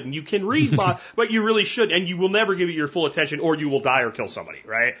really shouldn't. You can read, but you really shouldn't. And you will never give it your full attention, or you will die or kill somebody,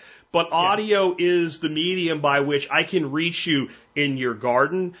 right? But audio is the medium by which I can reach you in your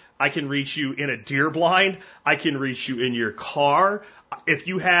garden. I can reach you in a deer blind. I can reach you in your car. If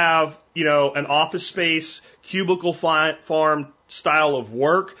you have, an office space, cubicle farm style of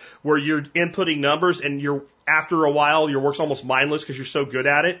work where you're inputting numbers and after a while, your work's almost mindless because you're so good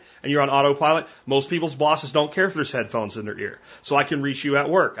at it and you're on autopilot. Most people's bosses don't care if there's headphones in their ear. So I can reach you at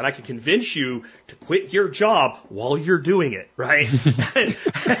work, and I can convince you to quit your job while you're doing it, right?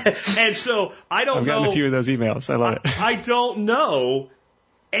 And so I've gotten a few of those emails. I love it. I don't know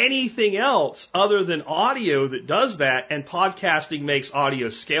anything else other than audio that does that, and podcasting makes audio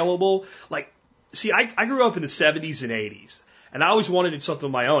scalable. Like, see, I grew up in the 70s and 80s, and I always wanted to do something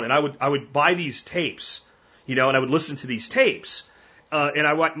of my own, and I would buy these tapes. And I would listen to these tapes, and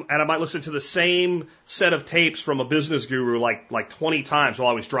I might listen to the same set of tapes from a business guru like 20 times while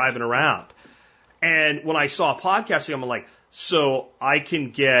I was driving around. And when I saw podcasting, I'm like, so I can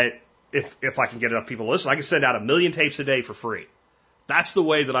get, if I can get enough people to listen, I can send out 1 million tapes a day for free. That's the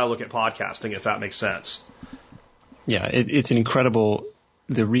way that I look at podcasting, if that makes sense. Yeah, it's an incredible,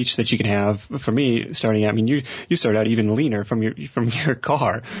 the reach that you can have. For me, starting out, you started out even leaner from your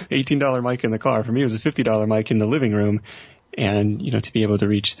car, $18 mic in the car. For me, it was a $50 mic in the living room. And, to be able to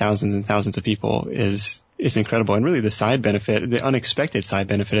reach thousands and thousands of people is incredible. And really the side benefit, the unexpected side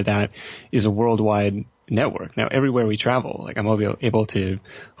benefit of that is a worldwide network. Now, everywhere we travel, like, I'm able to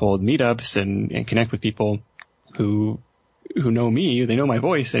hold meetups and connect with people who know me, they know my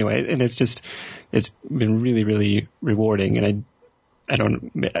voice anyway. And it's been really, really rewarding. And I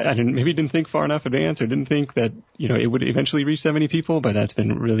didn't think far enough advance, or didn't think that, it would eventually reach that many people, but that's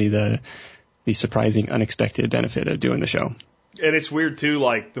been really the surprising, unexpected benefit of doing the show. And it's weird too,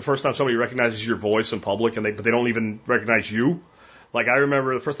 like, the first time somebody recognizes your voice in public but they don't even recognize you. Like, I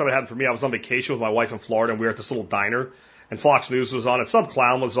remember the first time it happened for me, I was on vacation with my wife in Florida, and we were at this little diner, and Fox News was on, and some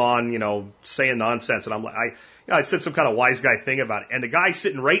clown was on, saying nonsense, and I'm like, I said some kind of wise guy thing about it, and the guy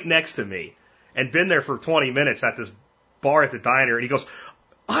sitting right next to me, and been there for 20 minutes at this bar at the diner, and he goes,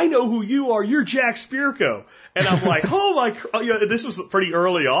 I know who you are. You're Jack Spirko. And I'm like, oh my, this was pretty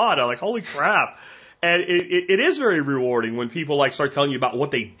early on. I'm like, holy crap. And it is very rewarding when people start telling you about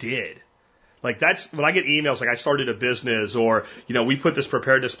what they did. Like, that's when I get emails like, I started a business, or, we put this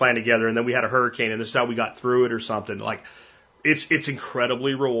preparedness plan together, and then we had a hurricane, and this is how we got through it, or something. Like, it's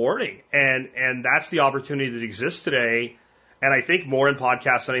incredibly rewarding. And that's the opportunity that exists today. And I think more in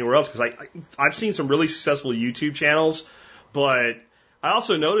podcasts than anywhere else, because I've seen some really successful YouTube channels, but I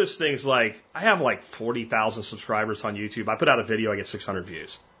also noticed things like, I have 40,000 subscribers on YouTube. I put out a video, I get 600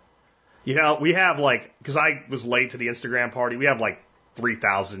 views. We have because I was late to the Instagram party, we have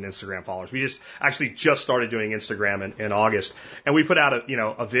 3,000 Instagram followers. We just started doing Instagram in August, and we put out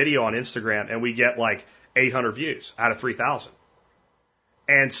a video on Instagram, and we get 800 views out of 3,000.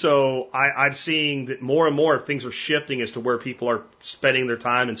 And so I'm seeing that more and more things are shifting as to where people are spending their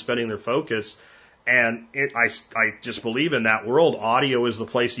time and spending their focus. And I just believe in that world. Audio is the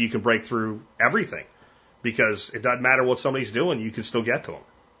place that you can break through everything, because it doesn't matter what somebody's doing, you can still get to them.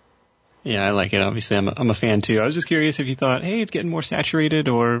 Yeah, I like it. Obviously, I'm a fan too. I was just curious if you thought, hey, it's getting more saturated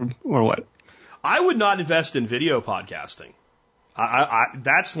or what. I would not invest in video podcasting.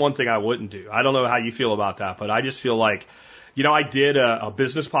 That's one thing I wouldn't do. I don't know how you feel about that, but I just feel like, I did a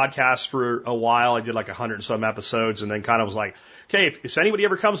business podcast for a while. I did 100 and some episodes, and then kind of was like, okay, if anybody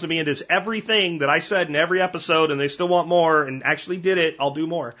ever comes to me and does everything that I said in every episode and they still want more and actually did it, I'll do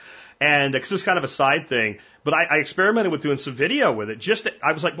more. And it's just kind of a side thing. But I experimented with doing some video with it.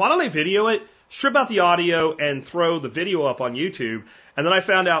 I was like, why don't I video it, strip out the audio, and throw the video up on YouTube? And then I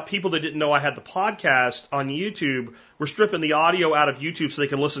found out people that didn't know I had the podcast on YouTube were stripping the audio out of YouTube so they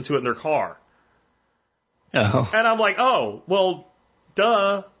can listen to it in their car. Oh. And I'm like, oh, well,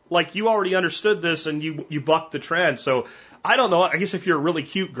 duh. Like, you already understood this and you bucked the trend. So I don't know. I guess if you're a really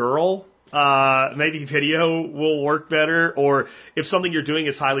cute girl, maybe video will work better, or if something you're doing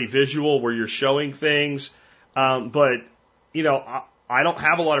is highly visual where you're showing things. But, you know, I don't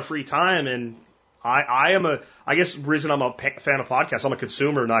have a lot of free time, and I guess the reason I'm a fan of podcasts, I'm a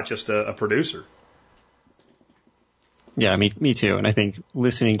consumer, not just a producer. Yeah, me too. And I think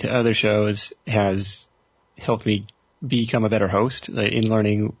listening to other shows has helped me become a better host in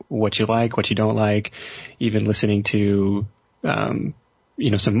learning what you like, what you don't like, even listening to,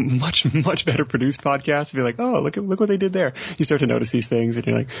 some much better produced podcasts. Be like, oh, look what they did there. You start to notice these things and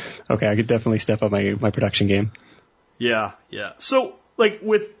you're like, okay, I could definitely step up my production game. Yeah. So like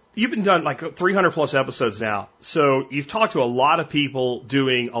you've been done like 300 plus episodes now. So you've talked to a lot of people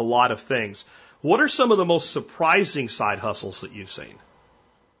doing a lot of things. What are some of the most surprising side hustles that you've seen?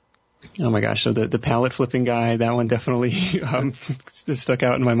 Oh my gosh. So the palette flipping guy, that one definitely stuck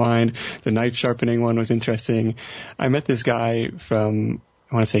out in my mind. The knife sharpening one was interesting. I met this guy from,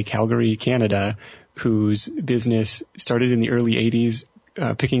 I want to say Calgary, Canada, whose business started in the early 80s,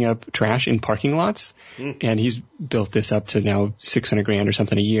 picking up trash in parking lots. And he's built this up to now $600,000 or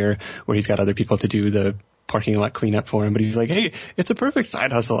something a year, where he's got other people to do the parking lot cleanup for him. But he's like, hey, it's a perfect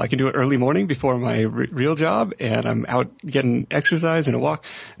side hustle. I can do it early morning before my real job, and I'm out getting exercise and a walk.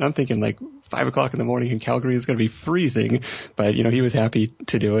 And I'm thinking like 5 o'clock in the morning in Calgary is going to be freezing. But, he was happy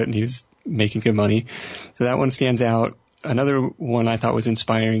to do it, and he was making good money. So that one stands out. Another one I thought was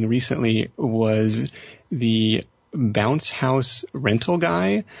inspiring recently was the bounce house rental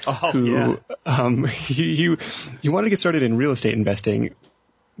guy who he wanted to get started in real estate investing,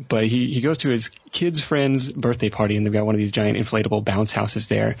 but he goes to his kid's friend's birthday party, and they've got one of these giant inflatable bounce houses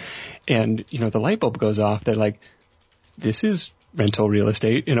there. And, the light bulb goes off that like, this is rental real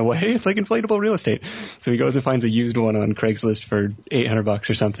estate in a way. It's like inflatable real estate. So he goes and finds a used one on Craigslist for $800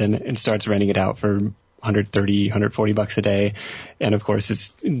 or something and starts renting it out for $130, $140 a day. And of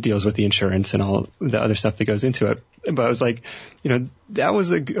course it deals with the insurance and all the other stuff that goes into it. But I was like, that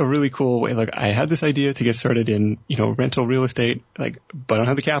was a really cool way. Like, I had this idea to get started in, rental real estate, like, but I don't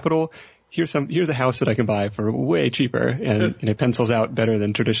have the capital. Here's a house that I can buy for way cheaper, and it pencils out better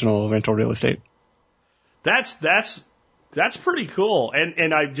than traditional rental real estate. That's pretty cool.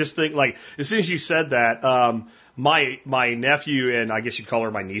 And I just think, like, as soon as you said that, my nephew, and I guess you'd call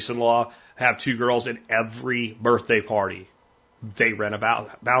her my niece-in-law, have 2 girls, and every birthday party they rent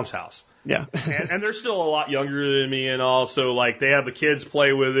a bounce house. Yeah. and they're still a lot younger than me, and also like they have the kids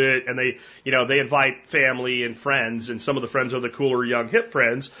play with it, and they invite family and friends, and some of the friends are the cooler young hip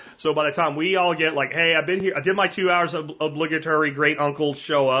friends. So by the time we all get like, hey, I've been here, I did my 2 hours of obligatory great uncles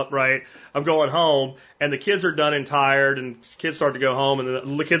show up, right? I'm going home, and the kids are done and tired, and kids start to go home,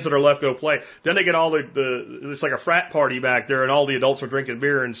 and the kids that are left go play. Then they get all it's like a frat party back there, and all the adults are drinking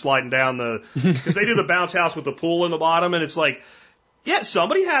beer and sliding down because they do the bounce house with the pool in the bottom, and it's like, yeah,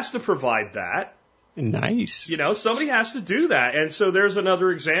 somebody has to provide that. Nice. Somebody has to do that. And so there's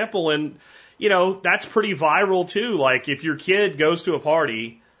another example. And, that's pretty viral too. Like, if your kid goes to a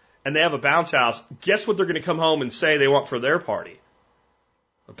party and they have a bounce house, guess what they're going to come home and say they want for their party?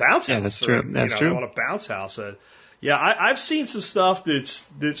 A bounce house. Yeah, that's true. That's true. They want a bounce house. I've seen some stuff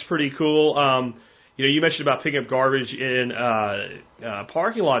that's pretty cool. You mentioned about picking up garbage in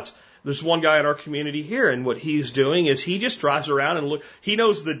parking lots. There's one guy in our community here, and what he's doing is he just drives around and he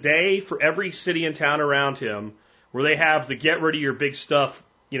knows the day for every city and town around him where they have the get rid of your big stuff,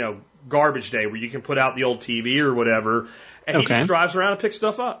 garbage day, where you can put out the old TV or whatever. And he just drives around and picks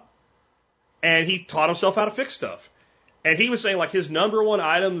stuff up. And he taught himself how to fix stuff. And he was saying, like, his number one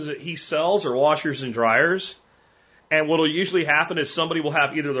items that he sells are washers and dryers. And what will usually happen is somebody will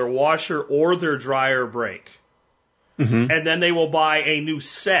have either their washer or their dryer break. Mm-hmm. And then they will buy a new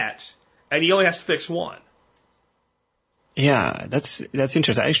set, and he only has to fix one. Yeah, that's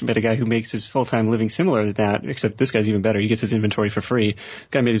interesting. I actually met a guy who makes his full-time living similar to that, except this guy's even better. He gets his inventory for free. The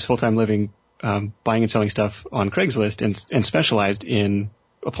guy made his full-time living buying and selling stuff on Craigslist and specialized in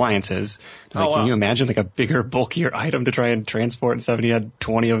appliances. Can you imagine like a bigger, bulkier item to try and transport and stuff? And he had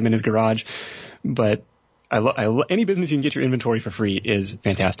 20 of them in his garage. But any business you can get your inventory for free is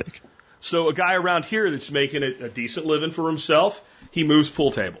fantastic. So a guy around here that's making a decent living for himself, he moves pool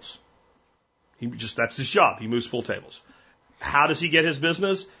tables. That's his job. He moves pool tables. How does he get his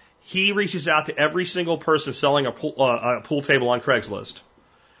business? He reaches out to every single person selling a pool table on Craigslist.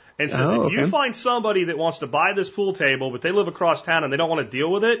 and says, if you find somebody that wants to buy this pool table, but they live across town and they don't want to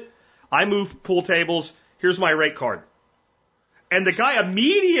deal with it, I move pool tables. Here's my rate card. And the guy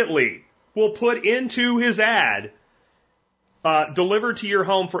immediately will put into his ad, delivered to your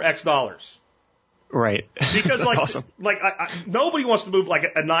home for X dollars. Right. Because awesome. Nobody wants to move like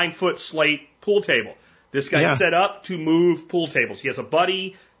a 9-foot slate pool table. This guy's set up to move pool tables. He has a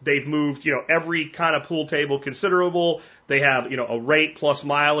buddy. They've moved, every kind of pool table considerable. They have, a rate plus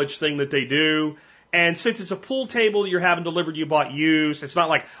mileage thing that they do. And since it's a pool table that you're having delivered, you bought used, it's not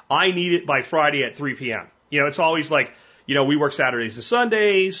like I need it by Friday at 3 p.m. It's always like, we work Saturdays and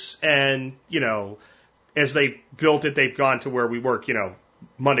Sundays, and, as they built it, they've gone to where we work,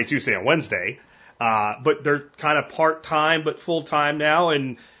 Monday, Tuesday, and Wednesday. But they're kind of part-time but full-time now,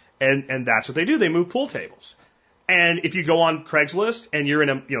 and that's what they do. They move pool tables. And if you go on Craigslist and you're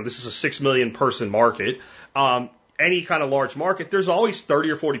in this is a 6 million person market, any kind of large market, there's always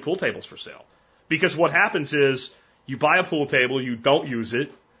 30 or 40 pool tables for sale. Because what happens is you buy a pool table, you don't use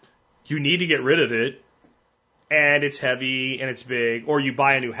it, you need to get rid of it, and it's heavy and it's big, or you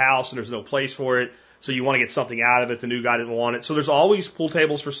buy a new house and there's no place for it, so you want to get something out of it, the new guy didn't want it. So there's always pool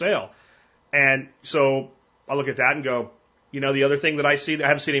tables for sale. And so I look at that and go, the other thing that I see, I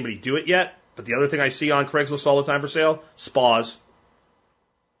haven't seen anybody do it yet, but the other thing I see on Craigslist all the time for sale, spas.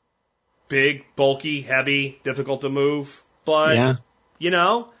 Big, bulky, heavy, difficult to move. But,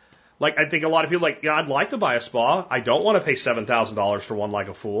 I think a lot of people I'd like to buy a spa. I don't want to pay $7,000 for one like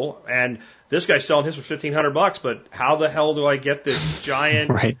a fool. And this guy's selling his for $1,500, but how the hell do I get this giant?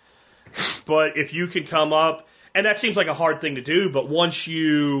 Right. But if you can come up, and that seems like a hard thing to do, but once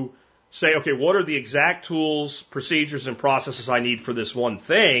you say, okay, what are the exact tools, procedures, and processes I need for this one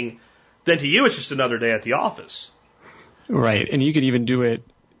thing, then to you it's just another day at the office. Right. And you could even do it,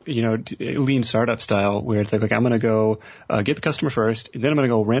 lean startup style, where it's like I'm going to go get the customer first, and then I'm going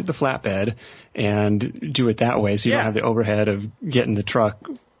to go rent the flatbed and do it that way, so you don't have the overhead of getting the truck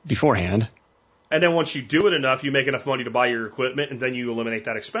beforehand. And then once you do it enough, you make enough money to buy your equipment, and then you eliminate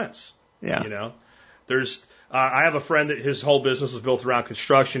that expense. Yeah. I have a friend that his whole business was built around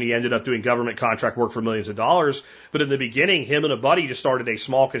construction. He ended up doing government contract work for millions of dollars. But in the beginning, him and a buddy just started a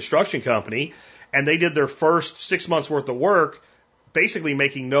small construction company, and they did their first 6 months worth of work, basically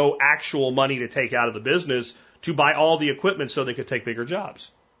making no actual money to take out of the business to buy all the equipment so they could take bigger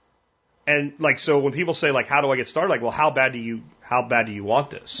jobs. And so when people say how do I get started? Well, how bad do you want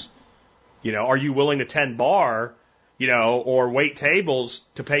this? Are you willing to tend bar, or wait tables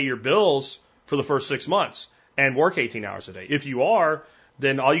to pay your bills for the first 6 months and work 18 hours a day? If you are,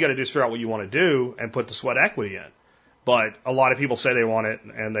 then all you got to do is figure out what you want to do and put the sweat equity in. But a lot of people say they want it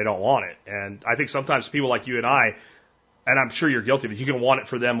and they don't want it. And I think sometimes people like you and I, and I'm sure you're guilty of it, you can want it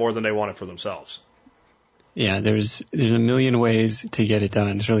for them more than they want it for themselves. Yeah, there's a million ways to get it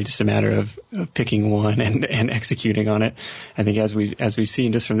done. It's really just a matter of picking one and executing on it. I think as we've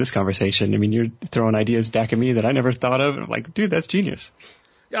seen just from this conversation, you're throwing ideas back at me that I never thought of. I'm like, dude, that's genius.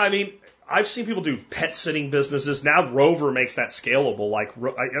 Yeah, I've seen people do pet sitting businesses. Now Rover makes that scalable.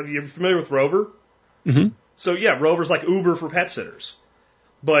 Are you familiar with Rover? Mm-hmm. So yeah, Rover's like Uber for pet sitters.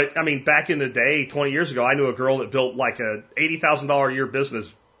 But back in the day, 20 years ago, I knew a girl that built like a $80,000 a year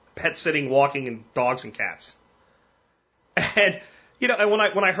business, pet sitting, walking, and dogs and cats. And and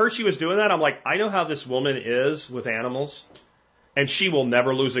when I heard she was doing that, I'm like, I know how this woman is with animals, and she will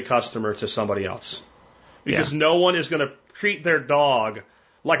never lose a customer to somebody else, because no one is going to treat their dog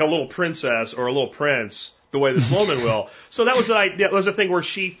like a little princess or a little prince the way this woman will. So that was the thing where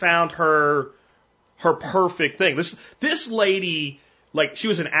she found her perfect thing. This lady, she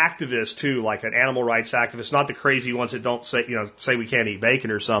was an activist too, like an animal rights activist, not the crazy ones that don't say we can't eat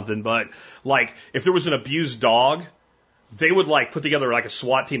bacon or something, but if there was an abused dog, they would put together a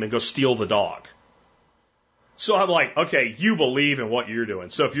SWAT team and go steal the dog. So I'm like, okay, you believe in what you're doing.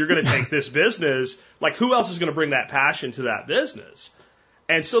 So if you're going to take this business, who else is going to bring that passion to that business?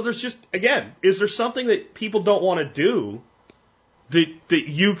 And so there's just, again, is there something that people don't want to do that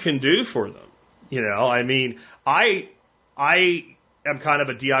you can do for them? I am kind of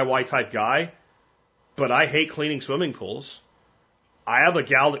a DIY type guy, but I hate cleaning swimming pools. I have a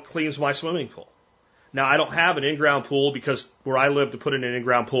gal that cleans my swimming pool. Now, I don't have an in-ground pool because where I live, to put in an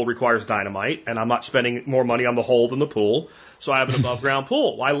in-ground pool requires dynamite, and I'm not spending more money on the hole than the pool, so I have an above-ground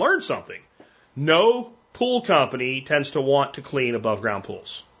pool. Well, I learned something. No pool company tends to want to clean above-ground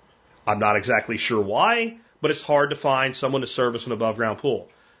pools. I'm not exactly sure why, but it's hard to find someone to service an above-ground pool.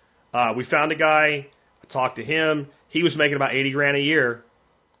 We found a guy, I talked to him. He was making about $80,000 a year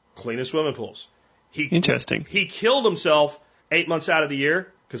cleaning swimming pools. Interesting. He killed himself 8 months out of the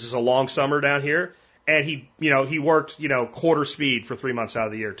year because it's a long summer down here. And he worked, quarter speed for 3 months out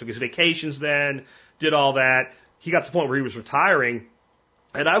of the year, took his vacations then, did all that. He got to the point where he was retiring.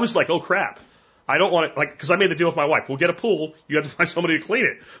 And I was like, oh crap. I don't want to, cause I made the deal with my wife. We'll get a pool. You have to find somebody to clean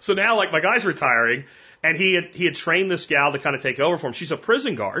it. So now, my guy's retiring, and he had trained this gal to kind of take over for him. She's a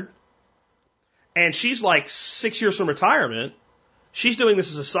prison guard, and she's 6 years from retirement. She's doing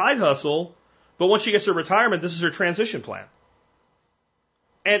this as a side hustle, but once she gets her retirement, this is her transition plan.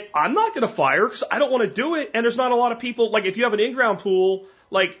 And I'm not going to fire her because I don't want to do it. And there's not a lot of people, if you have an in-ground pool,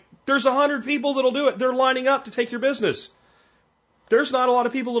 there's 100 people that'll do it. They're lining up to take your business. There's not a lot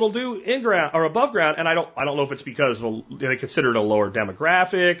of people that'll do in-ground or above ground. And I don't know if it's because they consider it a lower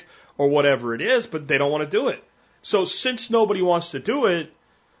demographic or whatever it is, but they don't want to do it. So since nobody wants to do it,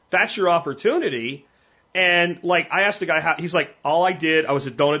 that's your opportunity. And I asked the guy he's like, all I was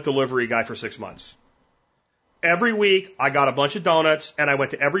a donut delivery guy for 6 months. Every week, I got a bunch of donuts, and I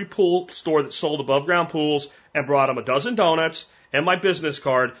went to every pool store that sold above ground pools and brought them a dozen donuts and my business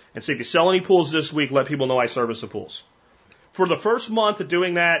card and said, if you sell any pools this week, let people know I service the pools. For the first month of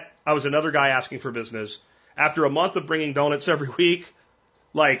doing that, I was another guy asking for business. After a month of bringing donuts every week,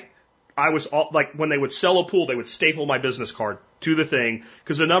 I was when they would sell a pool, they would staple my business card to the thing.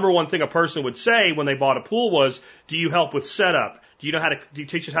 Because the number one thing a person would say when they bought a pool was, do you help with setup? Do you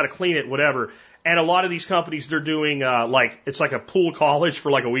teach us how to clean it? Whatever. And a lot of these companies, they're doing, it's like a pool college for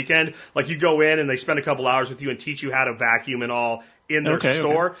a weekend. You go in and they spend a couple hours with you and teach you how to vacuum and all in their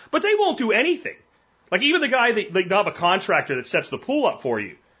store. Okay. But they won't do anything. Even the guy, they have a contractor that sets the pool up for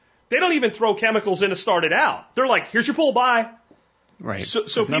you. They don't even throw chemicals in to start it out. They're like, here's your pool, bye. Right. So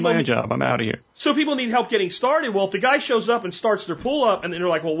it's not my job. I'm out of here. So people need help getting started. Well, if the guy shows up and starts their pool up and they're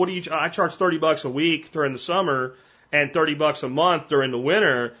like, well, I charge $30 a week during the summer and $30 a month during the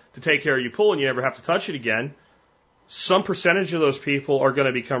winter to take care of your pool and you never have to touch it again. Some percentage of those people are going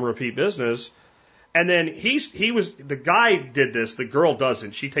to become repeat business. And then the guy did this, the girl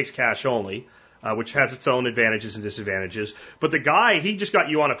doesn't. She takes cash only, which has its own advantages and disadvantages. But the guy, he just got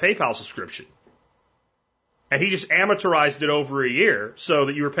you on a PayPal subscription. And he just amateurized it over a year so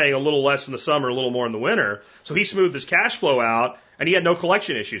that you were paying a little less in the summer, a little more in the winter. So he smoothed his cash flow out, and he had no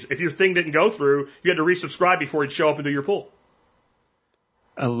collection issues. If your thing didn't go through, you had to resubscribe before he'd show up and do your pool.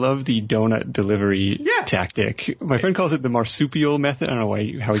 I love the donut delivery tactic. My friend calls it the marsupial method. I don't know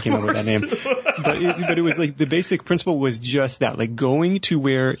how he came up with that name. But it was the basic principle was just that, going to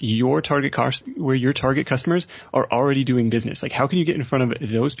where your target customers are already doing business. How can you get in front of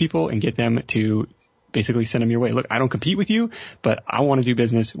those people and get them to basically send them your way? Look, I don't compete with you, but I want to do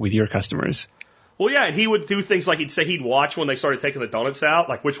business with your customers. Well, yeah, and he would do things he'd say he'd watch when they started taking the donuts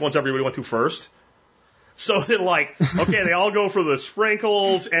out, which ones everybody went to first. So then, okay, they all go for the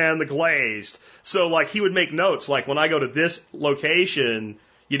sprinkles and the glazed. So, he would make notes, when I go to this location,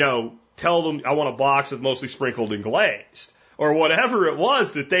 tell them I want a box of mostly sprinkled and glazed. Or whatever it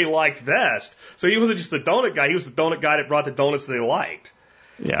was that they liked best. So he wasn't just the donut guy, he was the donut guy that brought the donuts they liked.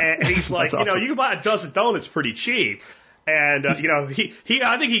 Yeah. And he's like, awesome. You can buy a dozen donuts pretty cheap. And, I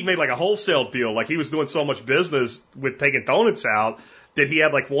think he made a wholesale deal. He was doing so much business with taking donuts out that he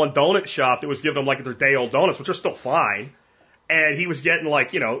had one donut shop that was giving them their day old donuts, which are still fine. And he was getting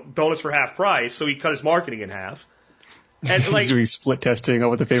donuts for half price. So he cut his marketing in half. And he's doing split testing on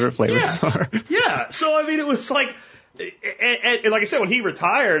what the favorite flavors are. Yeah. So, it was and like I said, when he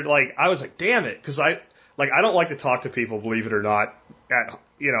retired, I was like, damn it. Cause I don't like to talk to people, believe it or not,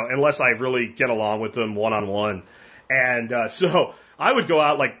 unless I really get along with them one-on-one. And so I would go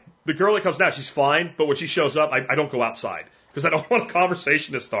out, the girl that comes now, she's fine, but when she shows up, I don't go outside because I don't want a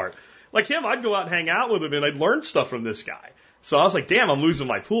conversation to start. Him, I'd go out and hang out with him and I'd learn stuff from this guy. So I was like, damn, I'm losing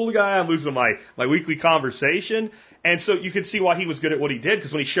my pool guy, I'm losing my weekly conversation. And so you could see why he was good at what he did,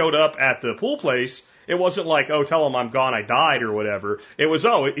 because when he showed up at the pool place, it wasn't oh, tell him I'm gone, I died or whatever. It was,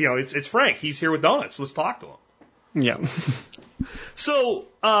 it's Frank, he's here with donuts, let's talk to him. Yeah. So,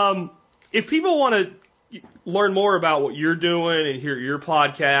 if people want to learn more about what you're doing and hear your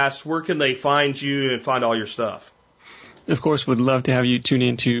podcast, where can they find you and find all your stuff? Of course, would love to have you tune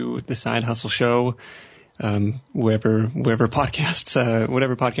into the Side Hustle Show, wherever podcasts,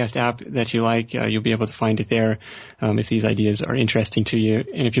 whatever podcast app that you like, you'll be able to find it there, if these ideas are interesting to you.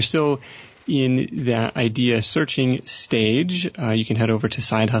 And if you're still in that idea searching stage, you can head over to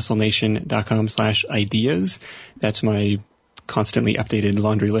sidehustlenation.com/ideas. That's my constantly updated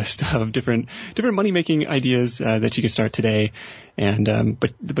laundry list of different money-making ideas that you can start today. And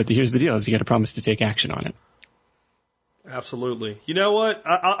but here's the deal: is you got to promise to take action on it. Absolutely. You know what?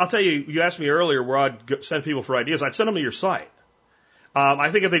 I'll tell you. You asked me earlier where I'd send people for ideas. I'd send them to your site.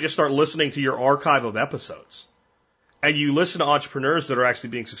 I think if they just start listening to your archive of episodes, and you listen to entrepreneurs that are actually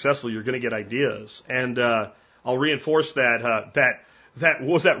being successful, you're going to get ideas. And I'll reinforce that what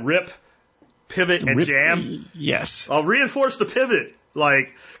was that, rip, pivot, and jam? Yes. I'll reinforce the pivot,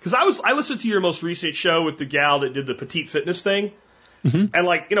 because I listened to your most recent show with the gal that did the petite fitness thing, and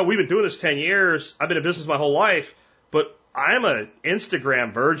we've been doing this 10 years. I've been in business my whole life, but I'm an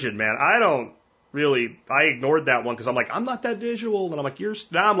Instagram virgin, man. I ignored that one because I'm like, I'm not that visual. And I'm like, you're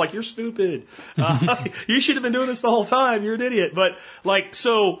stupid. You should have been doing this the whole time. You're an idiot. But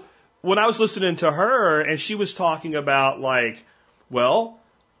so when I was listening to her and she was talking about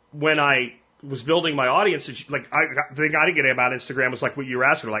when I was building my audience, and the thing I didn't get about Instagram was like what you were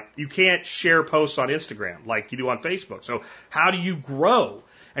asking, you can't share posts on Instagram like you do on Facebook. So how do you grow?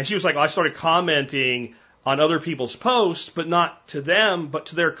 And she was like, I started commenting on other people's posts, but not to them, but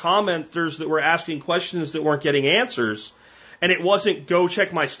to their commenters that were asking questions that weren't getting answers. And it wasn't go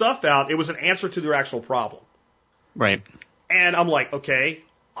check my stuff out. It was an answer to their actual problem. Right. And I'm like, okay,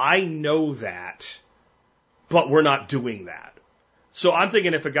 I know that, but we're not doing that. So I'm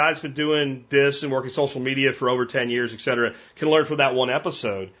thinking if a guy that's been doing this and working social media for over 10 years, et cetera, can learn from that one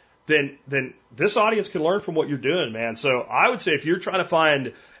episode, then this audience can learn from what you're doing, man. So I would say if you're trying to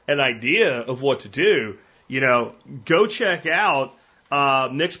find an idea of what to do, go check out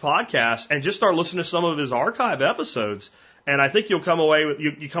Nick's podcast and just start listening to some of his archive episodes. And I think you'll come away with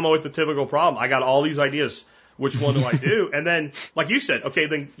you come away with the typical problem. I got all these ideas. Which one do I do? And then, like you said, okay,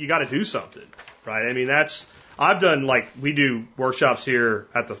 then you got to do something, right? I mean, I've done we do workshops here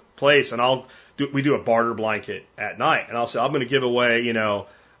at the place, and we do a barter blanket at night, and I'll say I'm going to give away,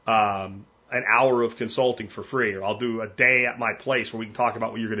 an hour of consulting for free, or I'll do a day at my place where we can talk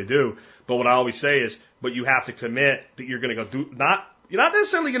about what you're going to do. But what I always say is, but you have to commit that you're going to go do, you're not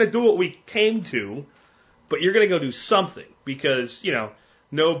necessarily going to do what we came to, but you're going to go do something because,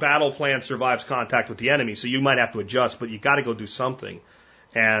 no battle plan survives contact with the enemy. So you might have to adjust, but you got to go do something.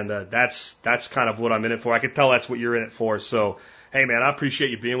 And, that's kind of what I'm in it for. I can tell that's what you're in it for. So, hey man, I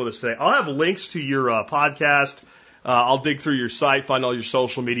appreciate you being with us today. I'll have links to your, podcast. I'll dig through your site, find all your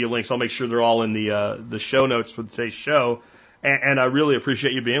social media links. I'll make sure they're all in the show notes for today's show. And I really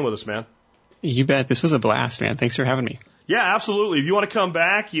appreciate you being with us, man. You bet. This was a blast, man. Thanks for having me. Yeah, absolutely. If you want to come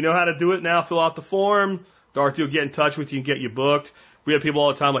back, you know how to do it now. Fill out the form. Dorothy will get in touch with you and get you booked. We have people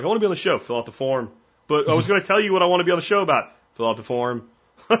all the time like, I want to be on the show. Fill out the form. But I was going to tell you what I want to be on the show about. Fill out the form.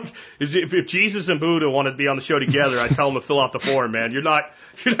 If Jesus and Buddha wanted to be on the show together, I'd tell them to fill out the form, man. You're not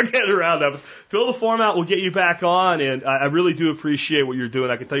getting around that. But fill the form out. We'll get you back on. And I really do appreciate what you're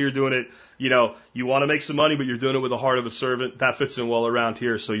doing. I can tell you're doing it. You want to make some money, but you're doing it with the heart of a servant. That fits in well around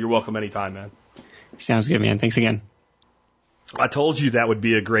here. So you're welcome anytime, man. Sounds good, man. Thanks again. I told you that would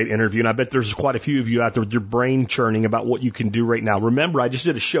be a great interview, and I bet there's quite a few of you out there with your brain churning about what you can do right now. Remember, I just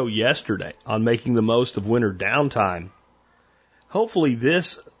did a show yesterday on making the most of winter downtime. Hopefully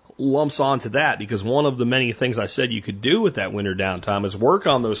this lumps onto that, because one of the many things I said you could do with that winter downtime is work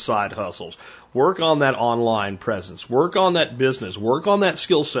on those side hustles, work on that online presence, work on that business, work on that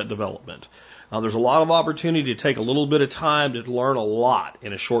skill set development. There's a lot of opportunity to take a little bit of time to learn a lot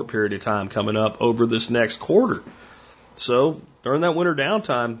in a short period of time coming up over this next quarter. So during that winter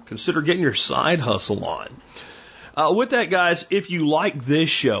downtime, consider getting your side hustle on. With that, guys, if you like this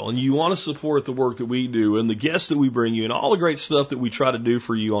show and you want to support the work that we do and the guests that we bring you and all the great stuff that we try to do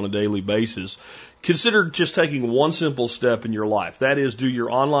for you on a daily basis, consider just taking one simple step in your life. That is, do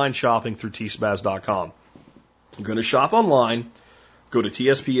your online shopping through tspaz.com. You're going to shop online. Go to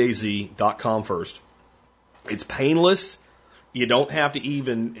tspaz.com first. It's painless. You don't have to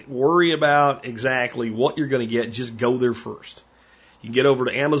even worry about exactly what you're going to get. Just go there first. You can get over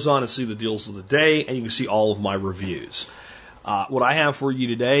to Amazon and see the deals of the day, and you can see all of my reviews. What I have for you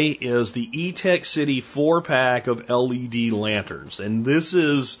today is the E-Tech City 4-pack of LED lanterns. And this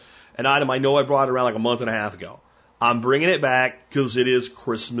is an item I know I brought around like a month and a half ago. I'm bringing it back because it is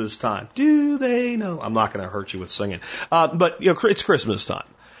Christmas time. Do they know? I'm not going to hurt you with singing. But it's Christmas time.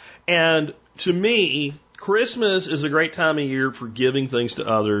 And to me, Christmas is a great time of year for giving things to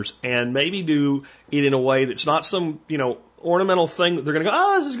others, and maybe do it in a way that's not some, ornamental thing that they're going to go,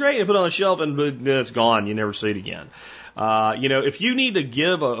 oh, this is great, and put it on the shelf, and it's gone. You never see it again. If you need to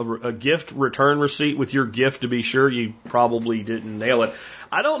give a gift return receipt with your gift to be sure you probably didn't nail it,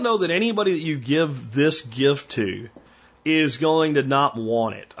 I don't know that anybody that you give this gift to is going to not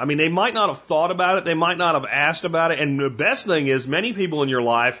want it. I mean, they might not have thought about it. They might not have asked about it. And the best thing is many people in your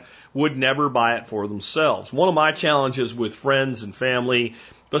life would never buy it for themselves. One of my challenges with friends and family,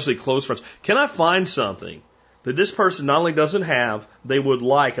 especially close friends, can I find something that this person not only doesn't have, they would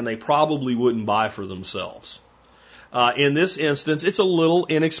like, and they probably wouldn't buy for themselves? In this instance, it's a little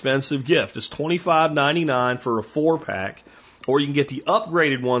inexpensive gift. It's $25.99 for a 4-pack, or you can get the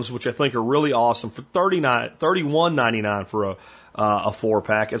upgraded ones, which I think are really awesome, for $31.99 for a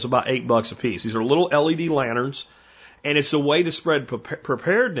 4-pack. It's about $8 a piece. These are little LED lanterns, and it's a way to spread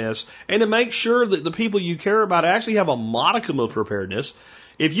preparedness and to make sure that the people you care about actually have a modicum of preparedness.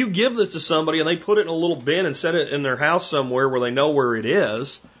 If you give this to somebody and they put it in a little bin and set it in their house somewhere where they know where it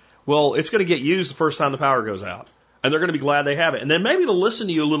is, well, it's going to get used the first time the power goes out. And they're going to be glad they have it. And then maybe they'll listen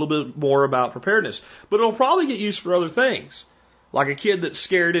to you a little bit more about preparedness. But it'll probably get used for other things. Like a kid that's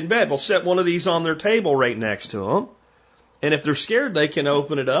scared in bed. We'll set one of these on their table right next to them. And if they're scared, they can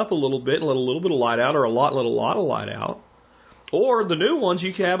open it up a little bit and let a little bit of light out, or a lot of light out. Or the new ones,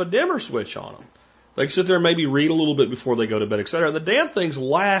 you can have a dimmer switch on them. They can sit there and maybe read a little bit before they go to bed, etc. The damn things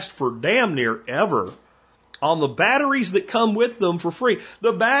last for damn near ever on the batteries that come with them for free.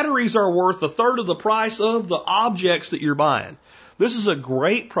 The batteries are worth a third of the price of the objects that you're buying. This is a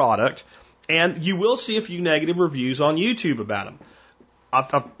great product, and you will see a few negative reviews on YouTube about them.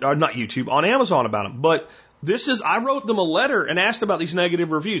 Not YouTube, on Amazon about them. But I wrote them a letter and asked about these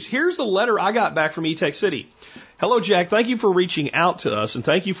negative reviews. Here's the letter I got back from E-Tech City. Hello, Jack. Thank you for reaching out to us, and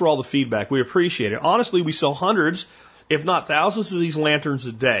thank you for all the feedback. We appreciate it. Honestly, we sell hundreds, if not thousands, of these lanterns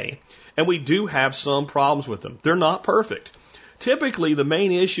a day, and we do have some problems with them. They're not perfect. Typically, the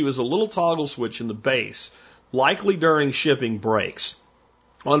main issue is a little toggle switch in the base, likely during shipping breaks.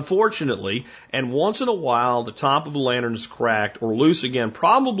 Unfortunately, and once in a while, the top of the lantern is cracked or loose again,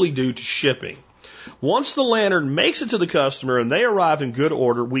 probably due to shipping. Once the lantern makes it to the customer and they arrive in good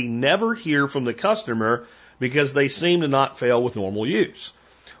order, we never hear from the customer because they seem to not fail with normal use.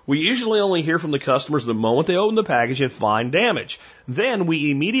 We usually only hear from the customers the moment they open the package and find damage. Then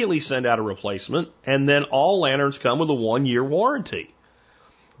we immediately send out a replacement, and then all lanterns come with a 1-year warranty.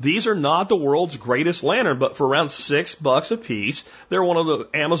 These are not the world's greatest lantern, but for around $6 a piece, they're one of the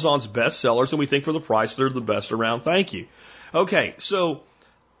Amazon's best sellers, and we think for the price, they're the best around. Thank you. Okay, so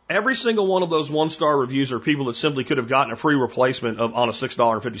every single one of those 1-star reviews are people that simply could have gotten a free replacement on a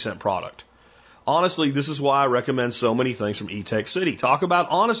 $6.50 product. Honestly, this is why I recommend so many things from E-Tech City. Talk about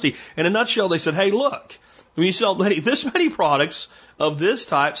honesty. In a nutshell, they said, hey, look, when you sell this many products of this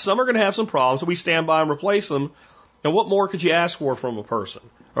type, some are going to have some problems, so we stand by and replace them. And what more could you ask for from a person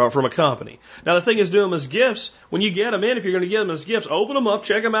or from a company? Now, the thing is, do them as gifts. When you get them in, if you're going to give them as gifts, open them up,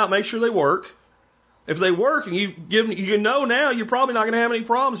 check them out, make sure they work. If they work and you know now, you're probably not going to have any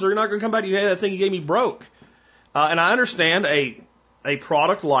problems, or you're not going to come back and you, hey, that thing you gave me broke. And I understand a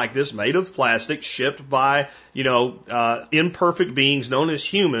product like this, made of plastic, shipped by, imperfect beings known as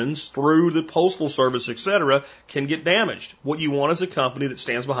humans through the postal service, etc., can get damaged. What you want is a company that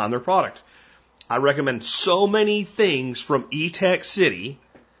stands behind their product. I recommend so many things from E-Tech City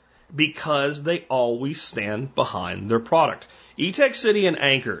because they always stand behind their product. E-Tech City and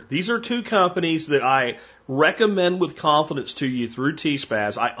Anchor, these are two companies that I recommend with confidence to you through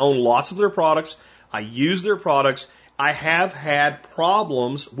T-Spaz. I own lots of their products. I use their products. I have had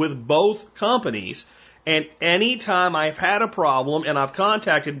problems with both companies, and anytime I've had a problem and I've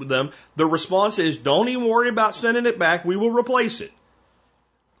contacted them, the response is, don't even worry about sending it back, we will replace it.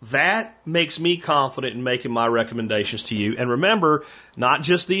 That makes me confident in making my recommendations to you. And remember, not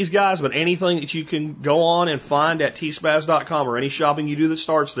just these guys, but anything that you can go on and find at tspaz.com or any shopping you do that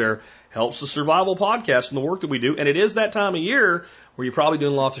starts there helps the Survival Podcast and the work that we do. And it is that time of year where you're probably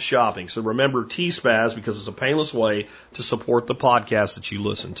doing lots of shopping. So remember T-Spaz, because it's a painless way to support the podcast that you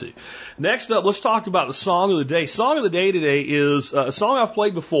listen to. Next up, let's talk about the song of the day. Song of the day today is a song I've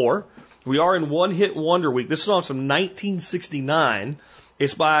played before. We are in One Hit Wonder Week. This song's from 1969.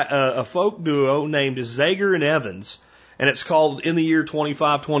 It's by a folk duo named Zager and Evans, and it's called In the Year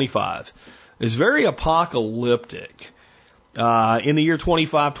 2525. It's very apocalyptic. In the year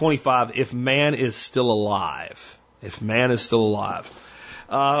 2525, if man is still alive. If man is still alive.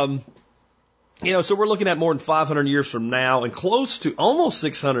 So we're looking at more than 500 years from now and close to almost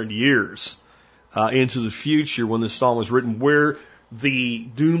 600 years into the future when this song was written, where the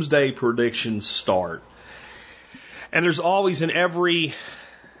doomsday predictions start. And there's always in every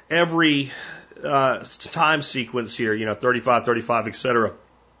time sequence here, 35, 35, etc.,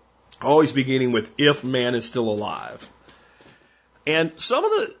 always beginning with if man is still alive. And some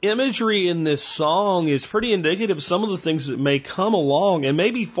of the imagery in this song is pretty indicative of some of the things that may come along and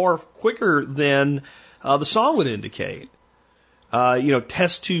maybe far quicker than the song would indicate.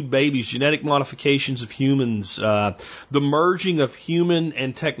 Test tube babies, genetic modifications of humans, the merging of human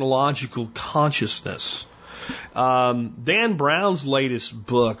and technological consciousness. Dan Brown's latest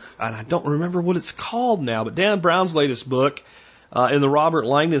book, and I don't remember what it's called now, but Dan Brown's latest book in the Robert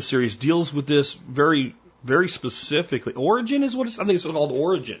Langdon series deals with this very very specifically. Origin is what I think it's called,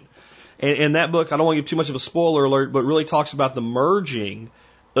 Origin. And that book, I don't want to give too much of a spoiler alert, but really talks about the merging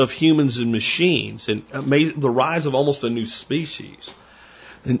of humans and machines and the rise of almost a new species.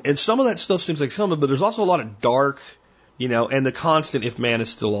 And some of that stuff seems like some of it, but there's also a lot of dark, and the constant if man is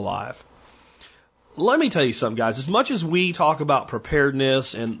still alive. Let me tell you something, guys. As much as we talk about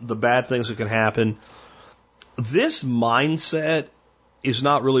preparedness and the bad things that can happen, this mindset is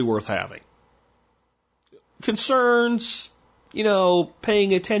not really worth having. Concerns,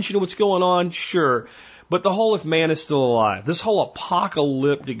 paying attention to what's going on, sure. But the whole if man is still alive, this whole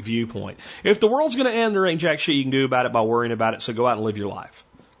apocalyptic viewpoint. If the world's going to end, there ain't jack shit you can do about it by worrying about it, so go out and live your life.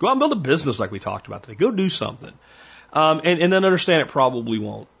 Go out and build a business like we talked about today. Go do something. And then understand it probably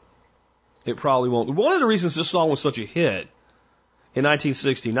won't. It probably won't. One of the reasons this song was such a hit in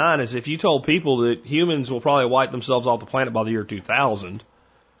 1969 is if you told people that humans will probably wipe themselves off the planet by the year 2000,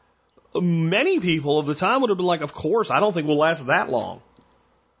 many people of the time would have been like, of course, I don't think we'll last that long.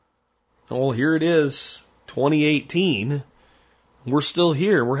 Well, here it is, 2018. We're still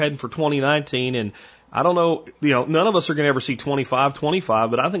here. We're heading for 2019, and I don't know, none of us are going to ever see 25,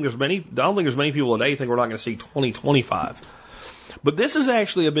 but I don't think there's many people today think we're not going to see 2025. But this is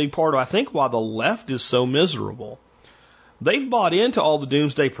actually a big part of, I think, why the left is so miserable. They've bought into all the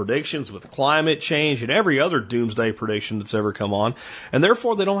doomsday predictions with climate change and every other doomsday prediction that's ever come on, and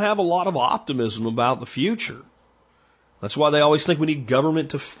therefore they don't have a lot of optimism about the future. That's why they always think we need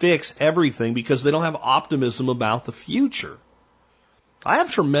government to fix everything, because they don't have optimism about the future. I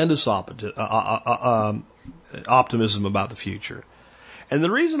have tremendous optimism about the future. And the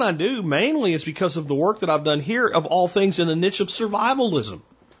reason I do mainly is because of the work that I've done here, of all things, in the niche of survivalism.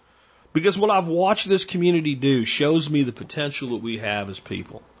 Because what I've watched this community do shows me the potential that we have as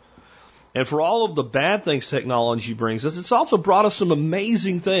people. And for all of the bad things technology brings us, it's also brought us some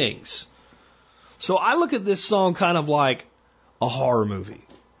amazing things. So I look at this song kind of like a horror movie.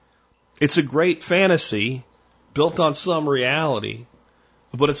 It's a great fantasy built on some reality,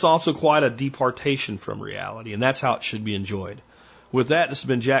 but it's also quite a departation from reality, and that's how it should be enjoyed. With that, this has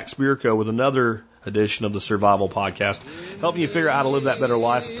been Jack Spirko with another edition of the Survival Podcast, helping you figure out how to live that better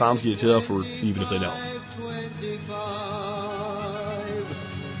life if times get tough, or even if they don't.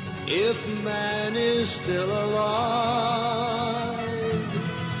 If man is still alive,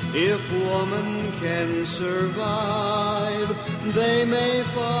 if woman can survive, they may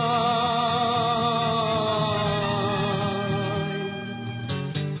find.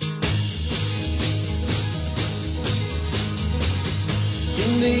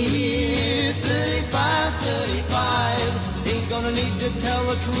 In the year 35, ain't gonna need to tell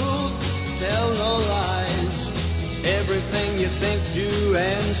the truth, tell no lies. Everything you think, do,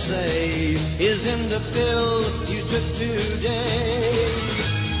 and say is in the pill you took today.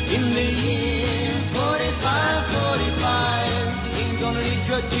 In the year 45, ain't gonna need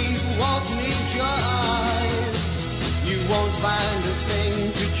your teeth, won't need your eyes. You won't find a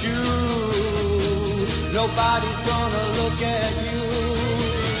thing to chew, nobody's gonna look at you.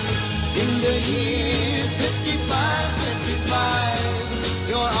 In the year 55,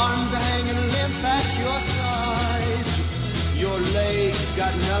 your arms are hanging limp at your side. Your legs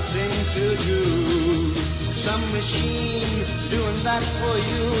got nothing to do, some machine doing that for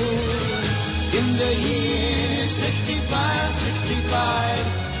you. In the year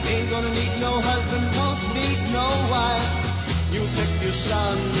 65, ain't gonna need no husband, won't need no wife. You pick your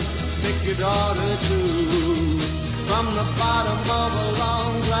son, pick your daughter too, from the bottom of a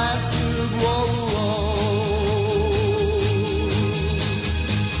long glass tube. Whoa, whoa.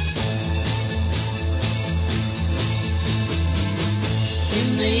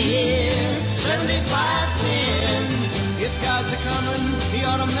 In the year 7510, if God's a-coming, he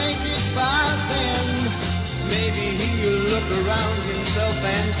ought to make it by then. Maybe he'll look around himself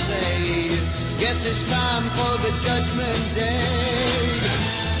and say, guess it's time for the judgment day.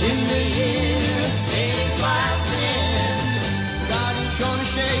 In the year 8510, God is gonna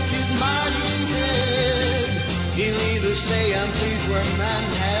shake his mighty head. He'll either say, I'm pleased where man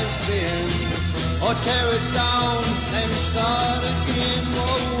has been, or tear it down and start again.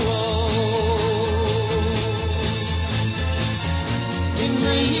 Whoa, whoa. In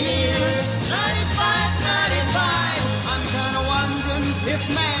the year 95, I'm kind of wondering if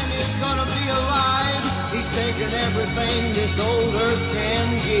man is gonna be alive. He's taken everything this old earth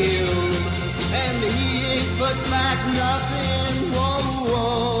can give, and he ain't put back nothing. Whoa,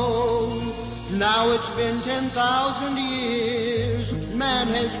 whoa. Now it's been 10,000 years. Man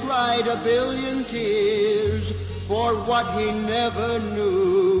has cried a billion tears for what he never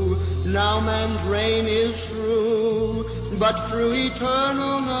knew. Now man's reign is through, but through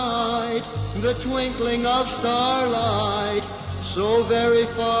eternal night the twinkling of starlight, so very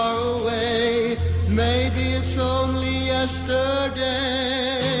far away. Maybe it's only yesterday.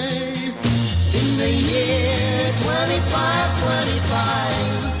 In the year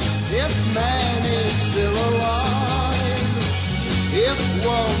 2525, if man is still alive, if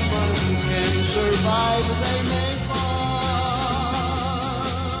woman can survive, they may